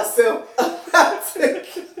caught myself about to.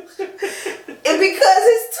 And because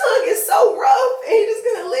his tongue is so rough and he just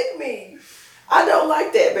gonna lick me. I don't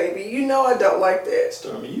like that, baby. You know I don't like that.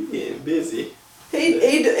 Stormy, you getting busy. He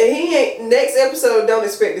ain't. Next episode, don't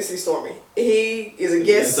expect to see Stormy. He is a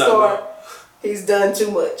guest star. He's done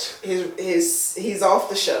too much. He's off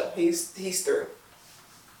the show. He's through.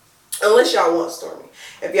 Unless y'all want Stormy.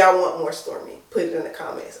 If y'all want more Stormy, put it in the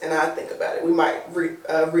comments and I'll think about it. We might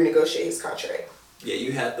renegotiate his contract. Yeah,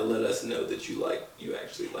 you have to let us know that you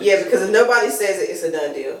actually like. Yeah, because if nobody says it, it's a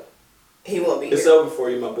done deal. He won't be It's here. over for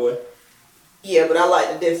you, my boy. Yeah, but I like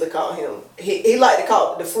to definitely call him. He liked to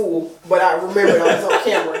call it the fool, but I remembered I was on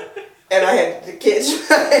camera and I had to catch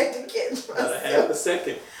myself. About a half a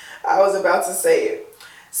second. I was about to say it.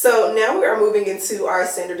 So now we are moving into our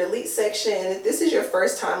Send or Delete section. And if this is your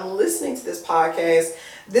first time listening to this podcast,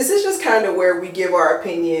 this is just kind of where we give our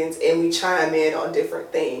opinions and we chime in on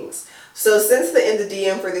different things. So since the end of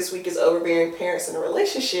DM for this week is overbearing parents in a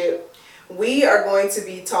relationship, we are going to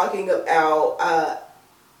be talking about,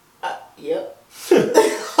 yep.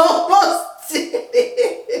 Almost did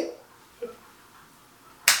it.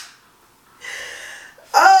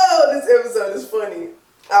 Oh, this episode is funny.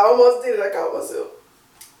 I almost did it. I caught myself.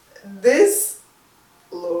 This,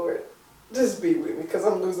 Lord, just be with me because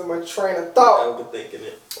I'm losing my train of thought. Overthinking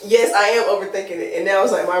it. Yes, I am overthinking it. And now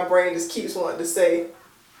it's like my brain just keeps wanting to say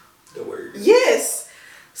the word. Yes.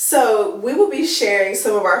 So we will be sharing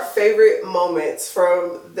some of our favorite moments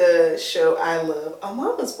from the show I Love, A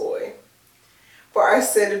Mama's Boy, for our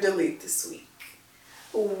Send or Delete this week.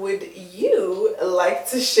 Would you like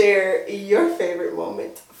to share your favorite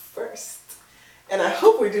moment first? And I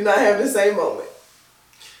hope we do not have the same moment.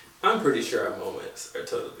 I'm pretty sure our moments are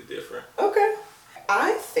totally different. Okay.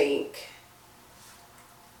 I think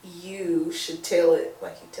you should tell it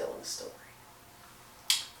like you're telling a story.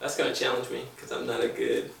 That's going to challenge me because I'm not a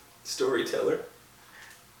good storyteller.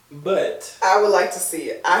 But I would like to see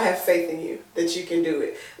it. I have faith in you that you can do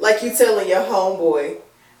it. Like you telling your homeboy,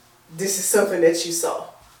 this is something that you saw.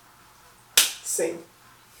 Sing.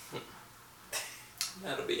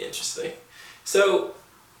 That'll be interesting. So,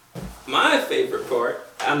 my favorite part,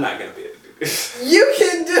 I'm not going to be able to do this. You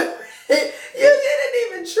can do it. You didn't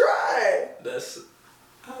even try.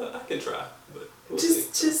 I can try, but we'll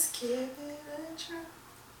Just see. give it a try.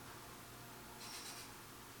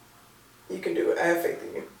 You can do it. I have faith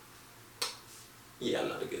in you. Yeah, I'm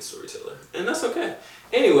not a good storyteller, and that's okay.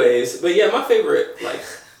 Anyways, but yeah, my favorite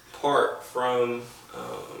part from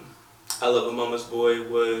I Love a Mama's Boy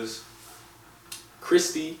was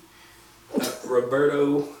Christy,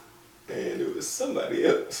 Roberto, and it was somebody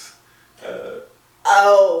else.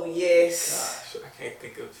 Oh yes. Gosh, I can't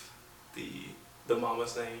think of the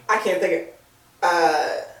mama's name. I can't think of.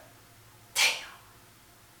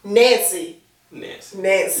 Damn. Nancy. Nancy.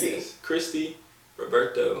 Yes. Christy,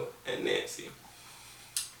 Roberto, and Nancy.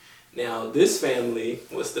 Now, this family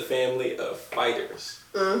was the family of fighters.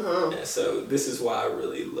 Mm-hmm. And so this is why I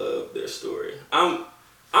really love their story. I'm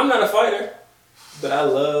not a fighter, but I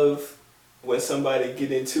love when somebody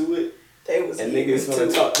get into it and niggas want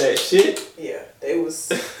to talk that shit. Yeah, they was,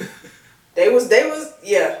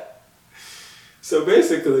 yeah. So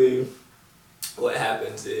basically, what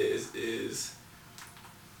happens is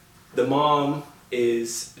the mom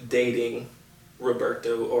is dating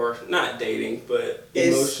Roberto, or not dating, but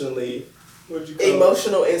emotionally, what'd you call it?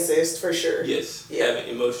 Emotional incest for sure. Yes, having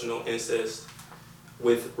emotional incest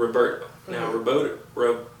with Roberto. Mm-hmm. Now,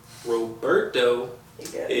 Roberto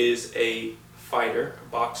is a fighter, a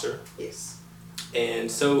boxer. Yes. And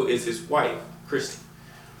so is his wife, Christy.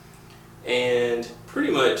 And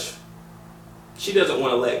pretty much she doesn't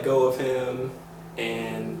want to let go of him,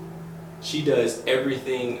 and she does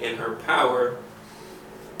everything in her power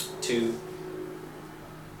to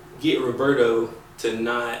get Roberto to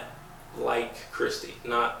not like Christy,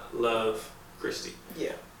 not love Christy.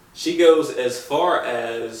 Yeah. She goes as far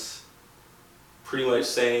as pretty much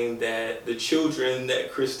saying that the children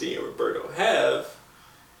that Christy and Roberto have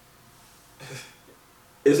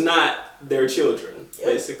is not their children. Yep.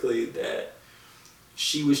 Basically, that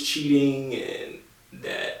she was cheating and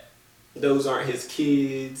that those aren't his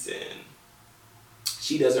kids and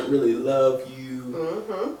she doesn't really love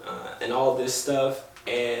you, and all this stuff,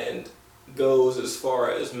 and goes as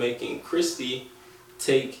far as making Christy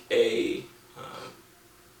take a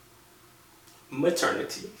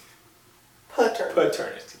paternity.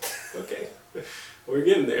 Okay, we're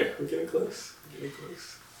getting there. We're getting close.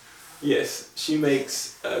 Yes, she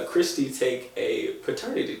makes Christy take a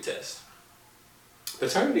paternity test.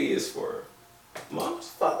 Paternity is for moms?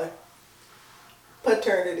 Father.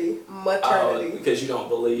 Paternity. Maternity. Because you don't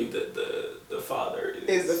believe that the father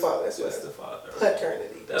is the father. Just the father.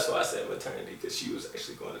 Paternity. That's why I said maternity, because she was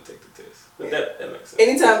actually going to take the test. But Yeah. that makes sense.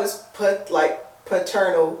 Anytime it's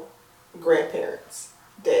paternal grandparents,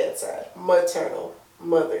 dad's side. Maternal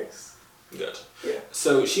mothers. Gotcha. Yeah.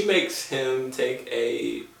 So she makes him take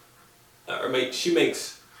she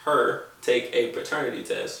makes her take a paternity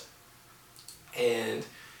test, and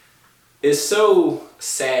it's so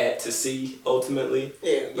sad to see ultimately,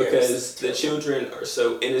 because the children are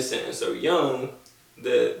so innocent and so young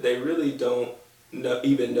that they really don't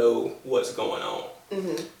even know what's going on.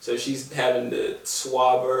 So she's having to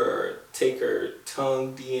swab her or take her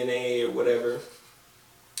tongue DNA or whatever,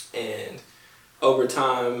 and over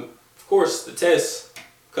time, of course, the test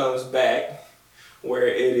comes back where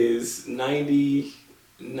it is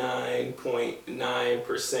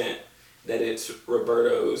 99.9% that it's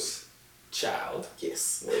Roberto's child.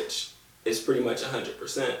 Yes. Which is pretty much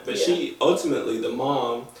 100%. But she, ultimately, the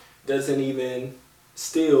mom, doesn't even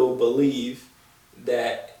still believe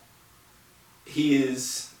that he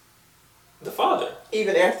is the father.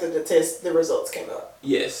 Even after the results came out.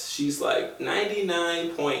 Yes, she's like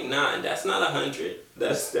 99.9. That's not 100.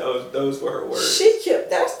 Those were her words.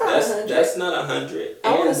 That's not 100. That's not 100.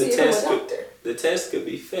 I want to And see it from a doctor. the test could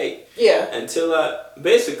be fake. Yeah. Until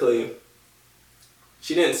basically,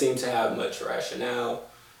 she didn't seem to have much rationale,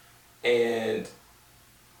 and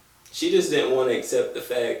she just didn't want to accept the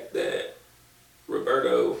fact that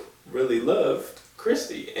Roberto really loved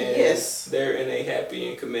Christy, and they're in a happy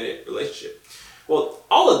and committed relationship. Well,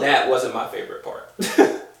 all of that wasn't my favorite part.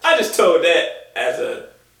 I just told that as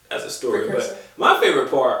a story, but my favorite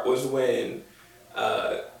part was when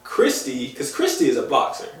Christy, because Christy is a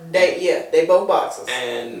boxer. They both boxers.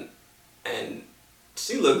 And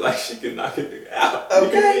she looked like she could knock it out.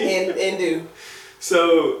 Okay, and do.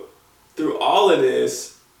 So through all of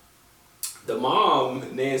this, the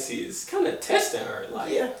mom, Nancy, is kind of testing her,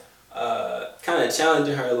 like, kind of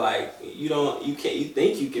challenging her, like, you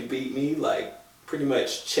think you can beat me, like, pretty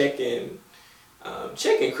much checking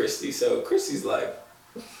Christy. So Christy's like,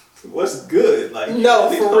 what's good? Like, no,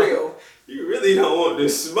 for real. You really don't want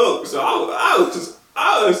this smoke. So I don't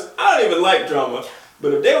even like drama,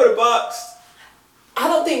 but if they would have boxed. I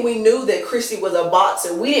don't think we knew that Christy was a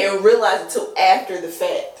boxer. We didn't realize it until after the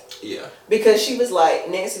fact. Yeah. Because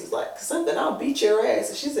Nancy was like, something, I'll beat your ass.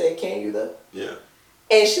 And she said, can you though? Yeah.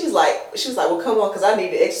 And she was like, well, come on, because I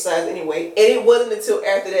need to exercise anyway. And it wasn't until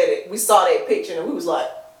after that we saw that picture and we was like,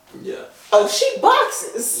 yeah. Oh, she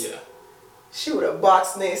boxes. Yeah. She would have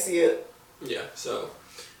boxed Nancy up. Yeah, so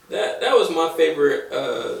that was my favorite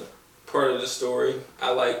part of the story.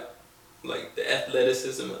 I like the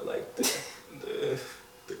athleticism, I like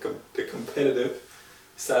the competitive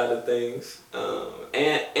side of things,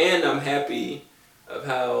 and I'm happy of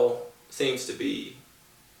how seems to be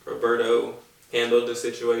Roberto handled the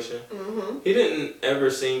situation. He didn't ever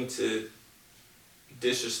seem to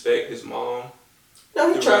disrespect his mom.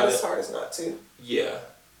 No, he tried his hardest not to. Yeah,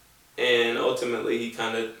 and ultimately he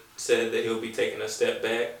kind of said that he'll be taking a step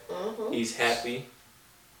back. He's happy.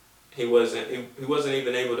 He wasn't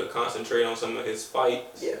even able to concentrate on some of his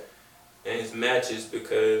fights and his matches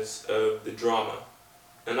because of the drama.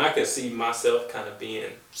 And I could see myself kind of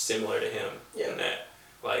being similar to him in that.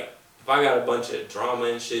 Like, if I got a bunch of drama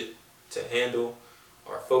and shit to handle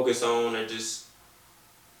or focus on, or just,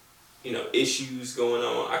 issues going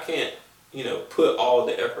on, I can't, put all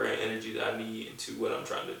the effort and energy that I need into what I'm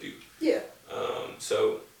trying to do. Yeah.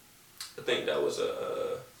 So I think that was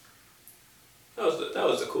the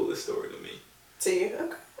coolest story to me. To you?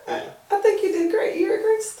 Okay. Yeah. I think you did great. You're a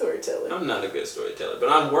great storyteller. I'm not a good storyteller, but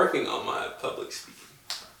I'm working on my public speaking.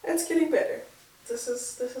 That's getting better. this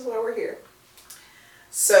is why we're here.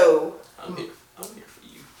 So I'm here for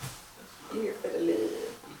you. you're here for the love.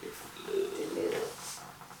 I'm here for the love. The love.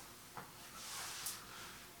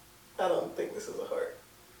 I don't think this is a heart.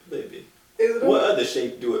 Baby. Is it? What other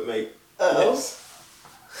shape do it make? Uh-oh. Yes.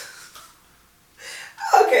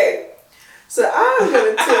 Okay. So I'm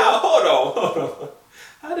gonna tell. Hold on.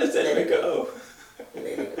 How does that make a O? Let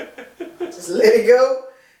it go. Just let it go.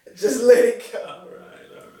 Just let it go.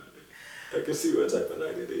 Alright. I can see what type of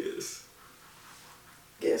night it is.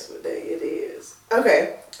 Guess what day it is?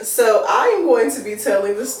 Okay, so I am going to be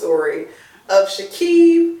telling the story of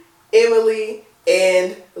Shakib, Emily,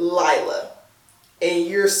 and Lila, and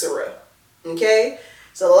Yusra. Okay?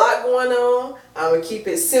 There's a lot going on. I'm going to keep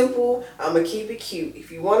it simple. I'm going to keep it cute.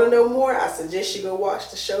 If you want to know more, I suggest you go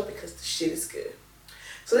watch the show because the shit is good.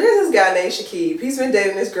 So there's this guy named Shakib. He's been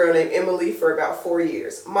dating this girl named Emily for about 4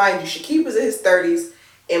 years. Mind you, Shakib was in his 30s,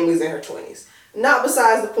 Emily's in her 20s. Not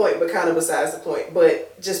besides the point, but kind of besides the point.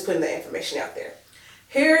 But just putting the information out there.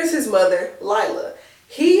 Here is his mother, Lila.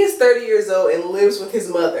 He is 30 years old and lives with his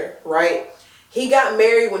mother, right? He got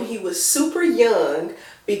married when he was super young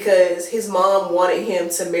because his mom wanted him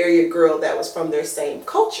to marry a girl that was from their same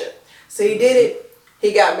culture. So he did it.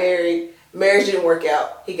 He got married. Marriage didn't work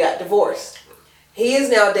out. He got divorced. He is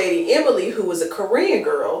now dating Emily, who was a Korean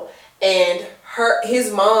girl, and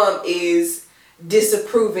his mom is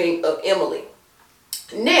disapproving of Emily.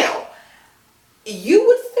 Now, you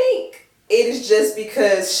would think it is just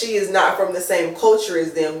because she is not from the same culture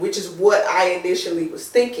as them, which is what I initially was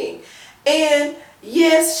thinking. And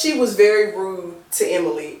yes, she was very rude to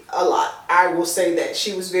Emily a lot. I will say that.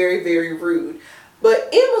 She was very, very rude. But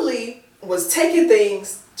Emily was taking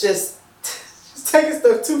things, just taking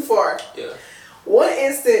stuff too far. Yeah. One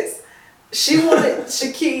instance, she wanted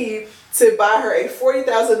Shakib to buy her a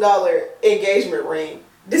 $40,000 engagement ring.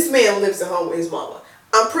 This man lives at home with his mama.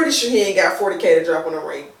 I'm pretty sure he ain't got $40K to drop on a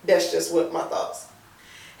ring. That's just what my thoughts.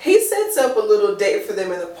 He sets up a little date for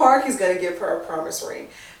them in the park. He's going to give her a promise ring.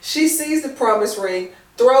 She sees the promise ring,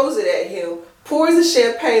 throws it at him, pours the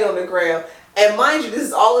champagne on the ground. And mind you, this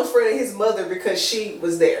is all in front of his mother because she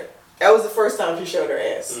was there. That was the first time she showed her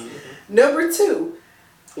ass. Mm-hmm. Number 2.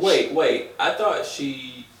 Wait. I thought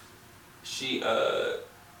she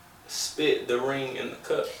spit the ring in the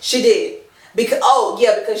cup. She did.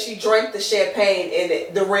 Because she drank the champagne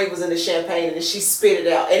and the ring was in the champagne and then she spit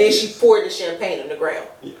it out and then she poured the champagne on the ground.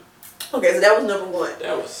 Yeah. Okay, so that was number 1.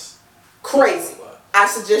 That was crazy. I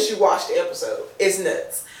suggest you watch the episode. It's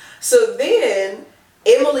nuts. So then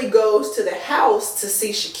Emily goes to the house to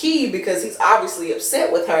see Shakib because he's obviously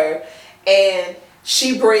upset with her, and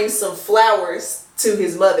she brings some flowers to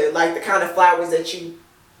his mother, like the kind of flowers that you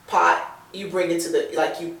bring into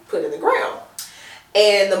you put in the ground.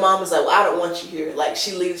 And the mom was like, well, I don't want you here. Like,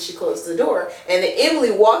 she leaves, she closes the door. And then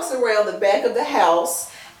Emily walks around the back of the house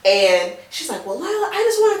and she's like, well, Lila, I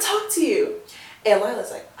just want to talk to you. And Lila's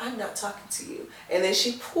like, I'm not talking to you. And then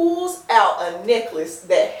she pulls out a necklace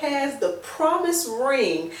that has the promise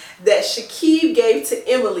ring that Shakib gave to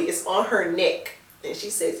Emily. It's on her neck. And she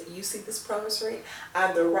says, you see this promise ring?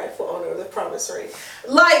 I'm the rightful owner of the promise ring.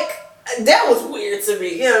 Like, that was weird to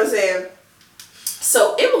me. You know what I'm saying?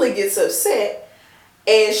 So Emily gets upset.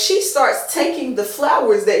 And she starts taking the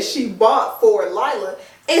flowers that she bought for Lila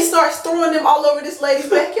and starts throwing them all over this lady's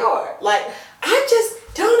backyard. Like, I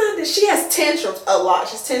just don't understand. She has tantrums a lot.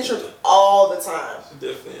 She's tantrums all the time. She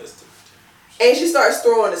definitely has to. And she starts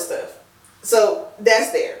throwing the stuff. So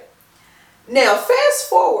that's there. Now, fast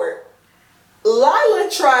forward. Lila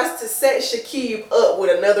tries to set Shakib up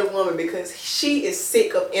with another woman because she is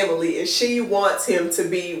sick of Emily and she wants him to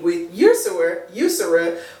be with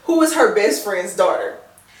Yusra, who is her best friend's daughter.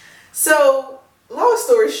 So, long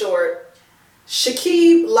story short,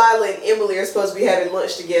 Shakib, Lila, and Emily are supposed to be having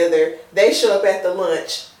lunch together. They show up at the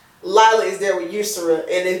lunch. Lila is there with Yusra,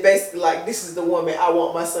 and it's basically like, this is the woman I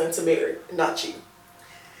want my son to marry, not you.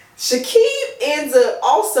 Shakib ends up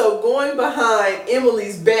also going behind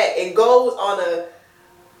Emily's back and goes on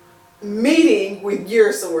a meeting with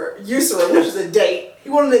Yusra, which is a date. He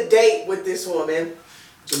wanted a date with this woman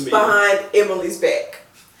behind Emily's back.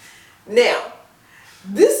 Now,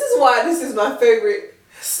 this is why this is my favorite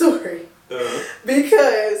story.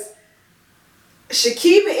 Because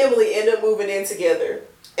Shakib and Emily end up moving in together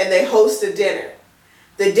and they host a dinner.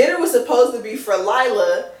 The dinner was supposed to be for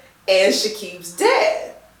Lila and Shakib's dad.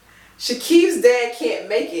 Shakib's dad can't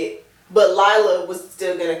make it, but Lila was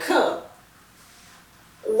still going to come.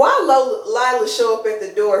 Why Lila show up at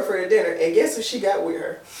the door for the dinner, and guess who she got with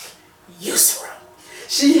her? Yusra.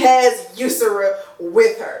 she has Yusra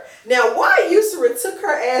with her. Now, why Yusra took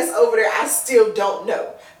her ass over there, I still don't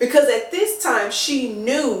know. Because at this time, she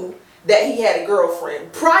knew that he had a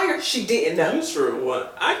girlfriend. Prior, she didn't know. Yusra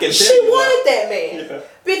what? I can tell She you wanted that man. Yeah.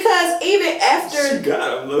 Because even after... She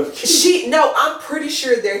got him, look. No, I'm pretty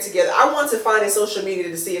sure they're together. I want to find his social media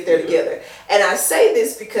to see if they're together. And I say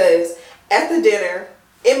this because at the dinner,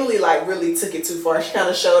 Emily like really took it too far. She kind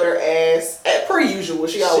of showed her ass. Per usual,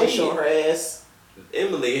 she always showing her ass.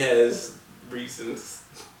 Emily has reasons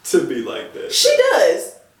to be like that. She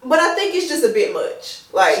does. But I think it's just a bit much.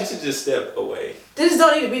 Like, she should just step away. They just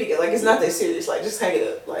don't need to be together. Like, it's not that serious. Like, just hang it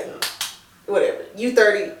up. Like, whatever. You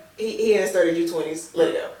 30, he in his 30s, you 20s, let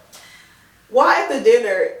it go. Why at the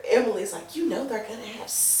dinner, Emily's like, you know they're going to have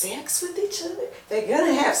sex with each other? They're going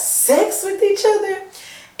to have sex with each other?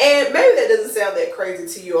 And maybe that doesn't sound that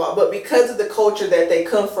crazy to you all, but because of the culture that they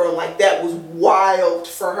come from, like, that was wild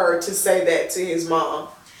for her to say that to his mom.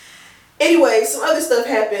 Anyway, some other stuff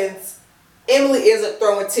happens. Emily ends up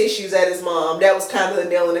throwing tissues at his mom. That was kind of the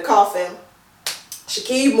nail in the coffin.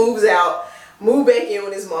 Shakib moves out, move back in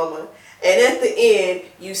with his mama. And at the end,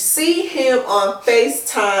 you see him on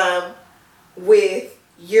FaceTime with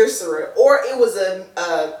Yusra. Or it was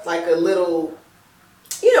like a little,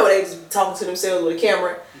 you know, they just talking to themselves with a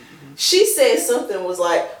camera. Mm-hmm. She said something was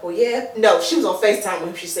like, well, yeah. No, she was on FaceTime with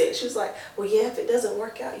him. She said it. She was like, well, yeah, if it doesn't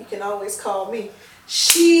work out, you can always call me.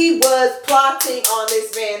 She was plotting on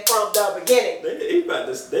this man from the beginning. They about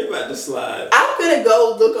to slide. I'm gonna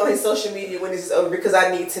go look on his social media when this is over because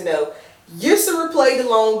I need to know. Yusra played the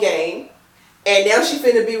long game, and now she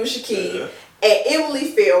finna be with Shakib. And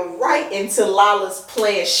Emily fell right into Lala's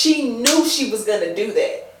plan. She knew she was gonna do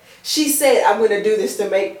that. She said, "I'm gonna do this to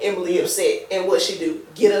make Emily upset." And what she do?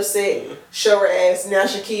 Get upset, show her ass. Now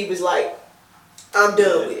Shakib is like, "I'm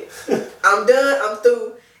done with it. I'm done. I'm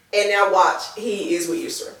through." And now watch, he is with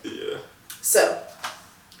Yusra. Yeah. So,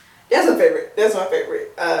 that's my favorite. That's my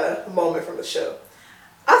favorite moment from the show.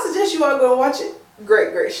 I suggest you all go and watch it.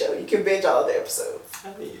 Great, great show. You can binge all the episodes.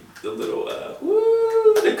 I need the little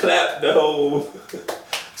woo, the clap, the whole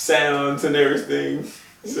sounds and everything.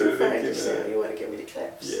 You so find your sound. You want to give me the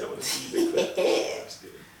claps? Yeah, I want to give you the claps.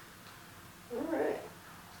 All right.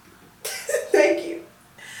 Thank you.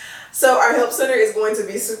 So our help center is going to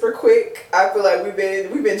be super quick. I feel like we've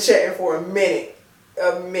been chatting for a minute.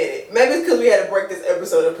 Maybe it's because we had to break this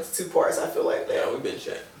episode up into 2 parts. I feel like that. Yeah, we've been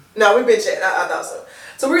chatting. No, we've been chatting. I thought so.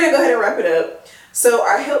 So we're gonna go ahead and wrap it up. So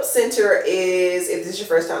our help center is, if this is your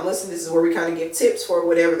first time listening, this is where we kind of give tips for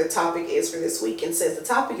whatever the topic is for this week. And since the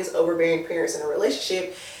topic is overbearing parents in a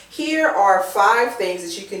relationship, here are 5 things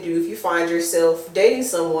that you can do if you find yourself dating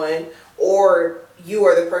someone or you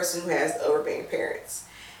are the person who has the overbearing parents.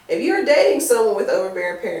 If you're dating someone with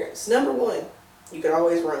overbearing parents, number 1, you can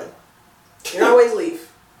always run. You can always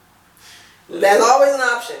leave. That's always an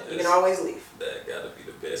option. You can always leave. That gotta be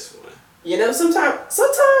the best one. You know, sometimes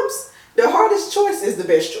the hardest choice is the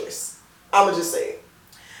best choice. I'ma just say it.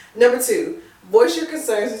 Number 2, voice your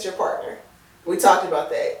concerns with your partner. We talked about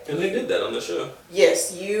that. And they did that on the show.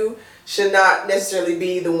 Yes, you should not necessarily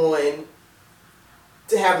be the one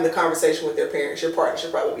to having the conversation with their parents. Your partner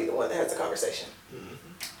should probably be the one that has the conversation. Mm-hmm.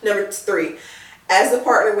 Number 3, as the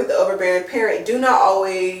partner with the overbearing parent, do not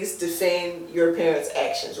always defend your parents'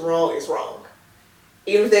 actions. Wrong is wrong.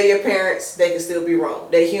 Even if they're your parents, they can still be wrong.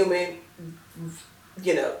 They're human.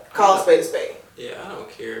 You know, call a spade a spade. Yeah, I don't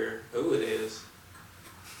care who it is.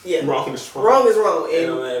 Yeah. Wrong is wrong. Wrong is wrong. You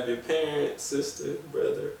don't have your parents, sister,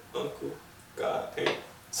 brother, uncle, godparent.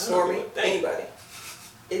 Stormy, anybody.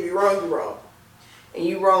 If you're wrong, you're wrong. And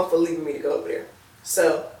you wrong for leaving me to go over there.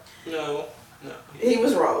 So. No. He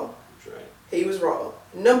was wrong. That's right. He was wrong.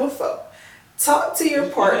 Number 4, talk to your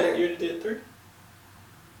partner. You did 3?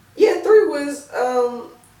 Yeah, 3 was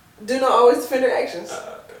do not always defend their actions.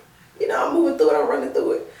 Okay. You know, I'm moving through it, I'm running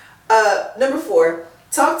through it. Number 4,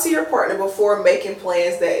 talk to your partner before making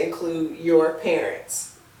plans that include your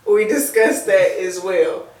parents. We discussed that as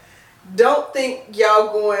well. Don't think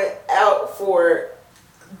y'all going out for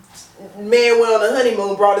man went on a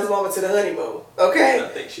honeymoon, brought his mama to the honeymoon. Okay? I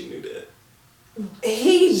think she knew that.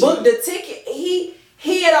 He booked the ticket. He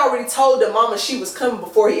had already told the mama she was coming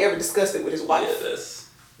before he ever discussed it with his wife.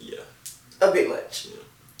 Yeah, a bit much.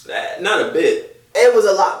 Yeah. Not a bit. It was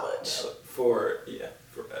a lot much. For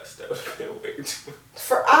us, that would have been way too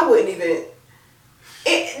much. I wouldn't even.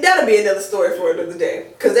 That'll be another story for another day,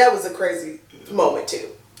 because that was a crazy moment too.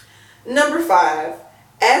 Number 5,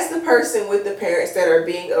 as the person with the parents that are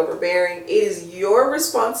being overbearing, it is your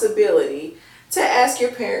responsibility to ask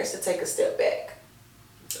your parents to take a step back.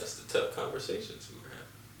 That's the tough conversations we were having.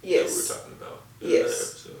 Yes. That we were talking about.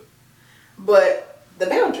 Yes. But the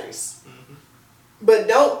boundaries. But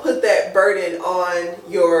don't put that burden on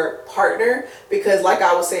your partner, because like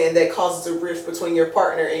I was saying, that causes a rift between your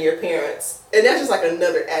partner and your parents. And that's just like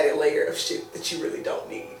another added layer of shit that you really don't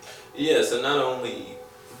need. Yeah, so not only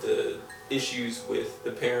the issues with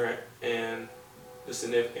the parent and the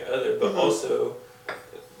significant other, but also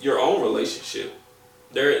your own relationship.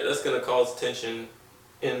 That's going to cause tension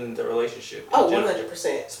in the relationship. Oh,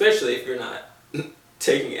 100%. Especially if you're not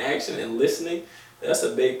taking action and listening. That's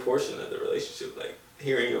a big portion of the relationship, like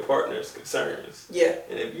hearing your partner's concerns. Yeah.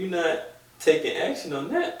 And if you're not taking action on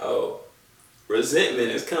that, resentment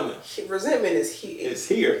is coming. Resentment is here. It's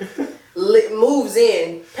here. Moves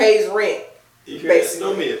in, pays rent. You hear that?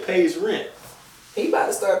 Snowman, it pays rent. He about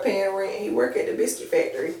to start paying rent. He work at the biscuit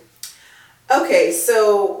factory. Okay,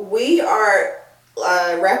 so we are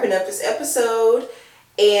wrapping up this episode.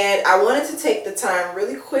 And I wanted to take the time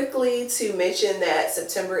really quickly to mention that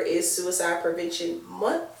September is Suicide Prevention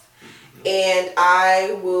Month. And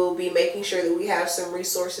I will be making sure that we have some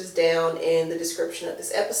resources down in the description of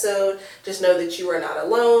this episode. Just know that you are not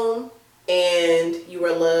alone and you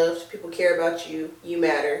are loved. People care about you. You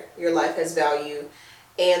matter. Your life has value.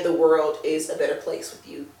 And the world is a better place with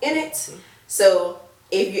you in it. So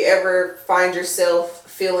if you ever find yourself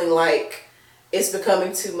feeling like it's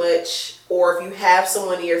becoming too much, or if you have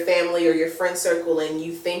someone in your family or your friend circle and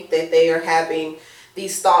you think that they are having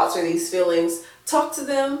these thoughts or these feelings, talk to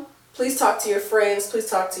them. Please talk to your friends. Please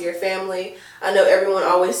talk to your family. I know everyone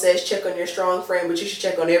always says check on your strong friend, but you should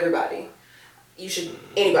check on everybody. You should,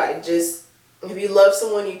 anybody. Just, if you love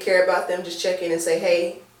someone, you care about them, just check in and say,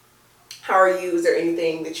 hey, how are you? Is there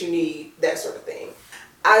anything that you need? That sort of thing.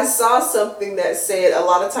 I saw something that said a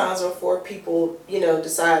lot of times before people,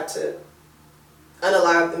 decide to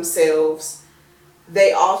unalive themselves,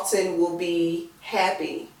 they often will be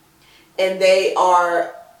happy and they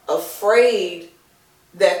are afraid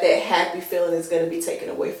that happy feeling is going to be taken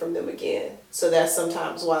away from them again. So that's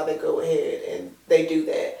sometimes why they go ahead and they do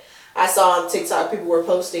that. I saw on TikTok people were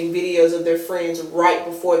posting videos of their friends right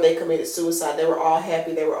before they committed suicide. They were all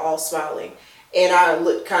happy, they were all smiling. And I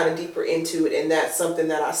looked kind of deeper into it, and that's something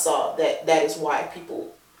that I saw that is why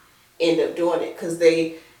people end up doing it, because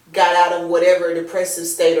they got out of whatever depressive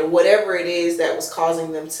state or whatever it is that was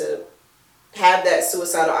causing them to have that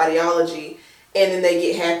suicidal ideology, and then they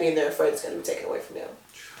get happy and they're afraid it's going to be taken away from them.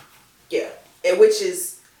 Yeah, and which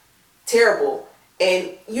is terrible.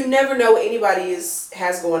 And you never know what anybody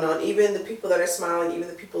has going on. Even the people that are smiling, even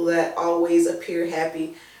the people that always appear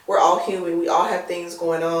happy, we're all human. We all have things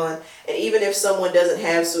going on. And even if someone doesn't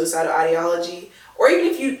have suicidal ideology, or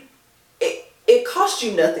even if it costs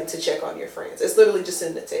you nothing to check on your friends. It's literally just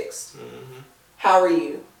sending a text. How are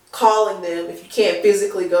you? Calling them. If you can't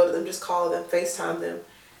physically go to them, just call them, FaceTime them.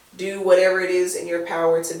 Do whatever it is in your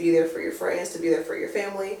power to be there for your friends, to be there for your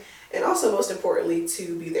family, and also most importantly,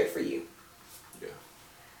 to be there for you. Yeah.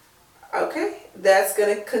 Okay, that's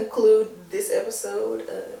going to conclude this episode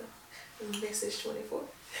of Message 24.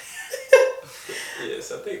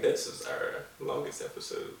 Yes, I think this is our longest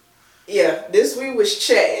episode. Yeah, this week was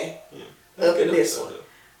chatting. Yeah. Up in this one.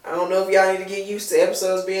 I don't know if y'all need to get used to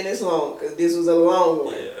episodes being this long, because this was a long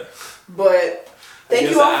one. Yeah. But thank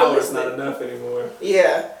you all for listening. An hour is not enough anymore.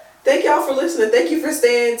 Yeah. Thank y'all for listening. Thank you for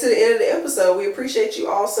staying to the end of the episode. We appreciate you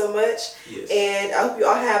all so much. Yes. And I hope you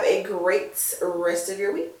all have a great rest of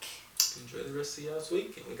your week. Enjoy the rest of y'all's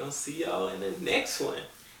week, and we're going to see y'all in the next one.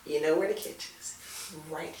 You know where to catch us.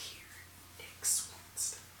 Right here. Next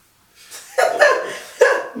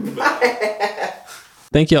Wednesday. Bye.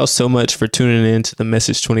 Thank y'all so much for tuning in to the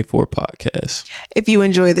Message 24 podcast. If you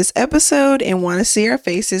enjoyed this episode and want to see our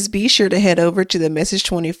faces, be sure to head over to the Message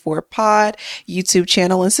 24 Pod YouTube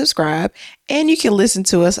channel and subscribe. And you can listen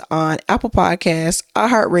to us on Apple Podcasts,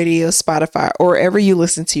 iHeartRadio, Spotify, or wherever you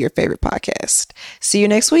listen to your favorite podcast. See you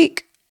next week.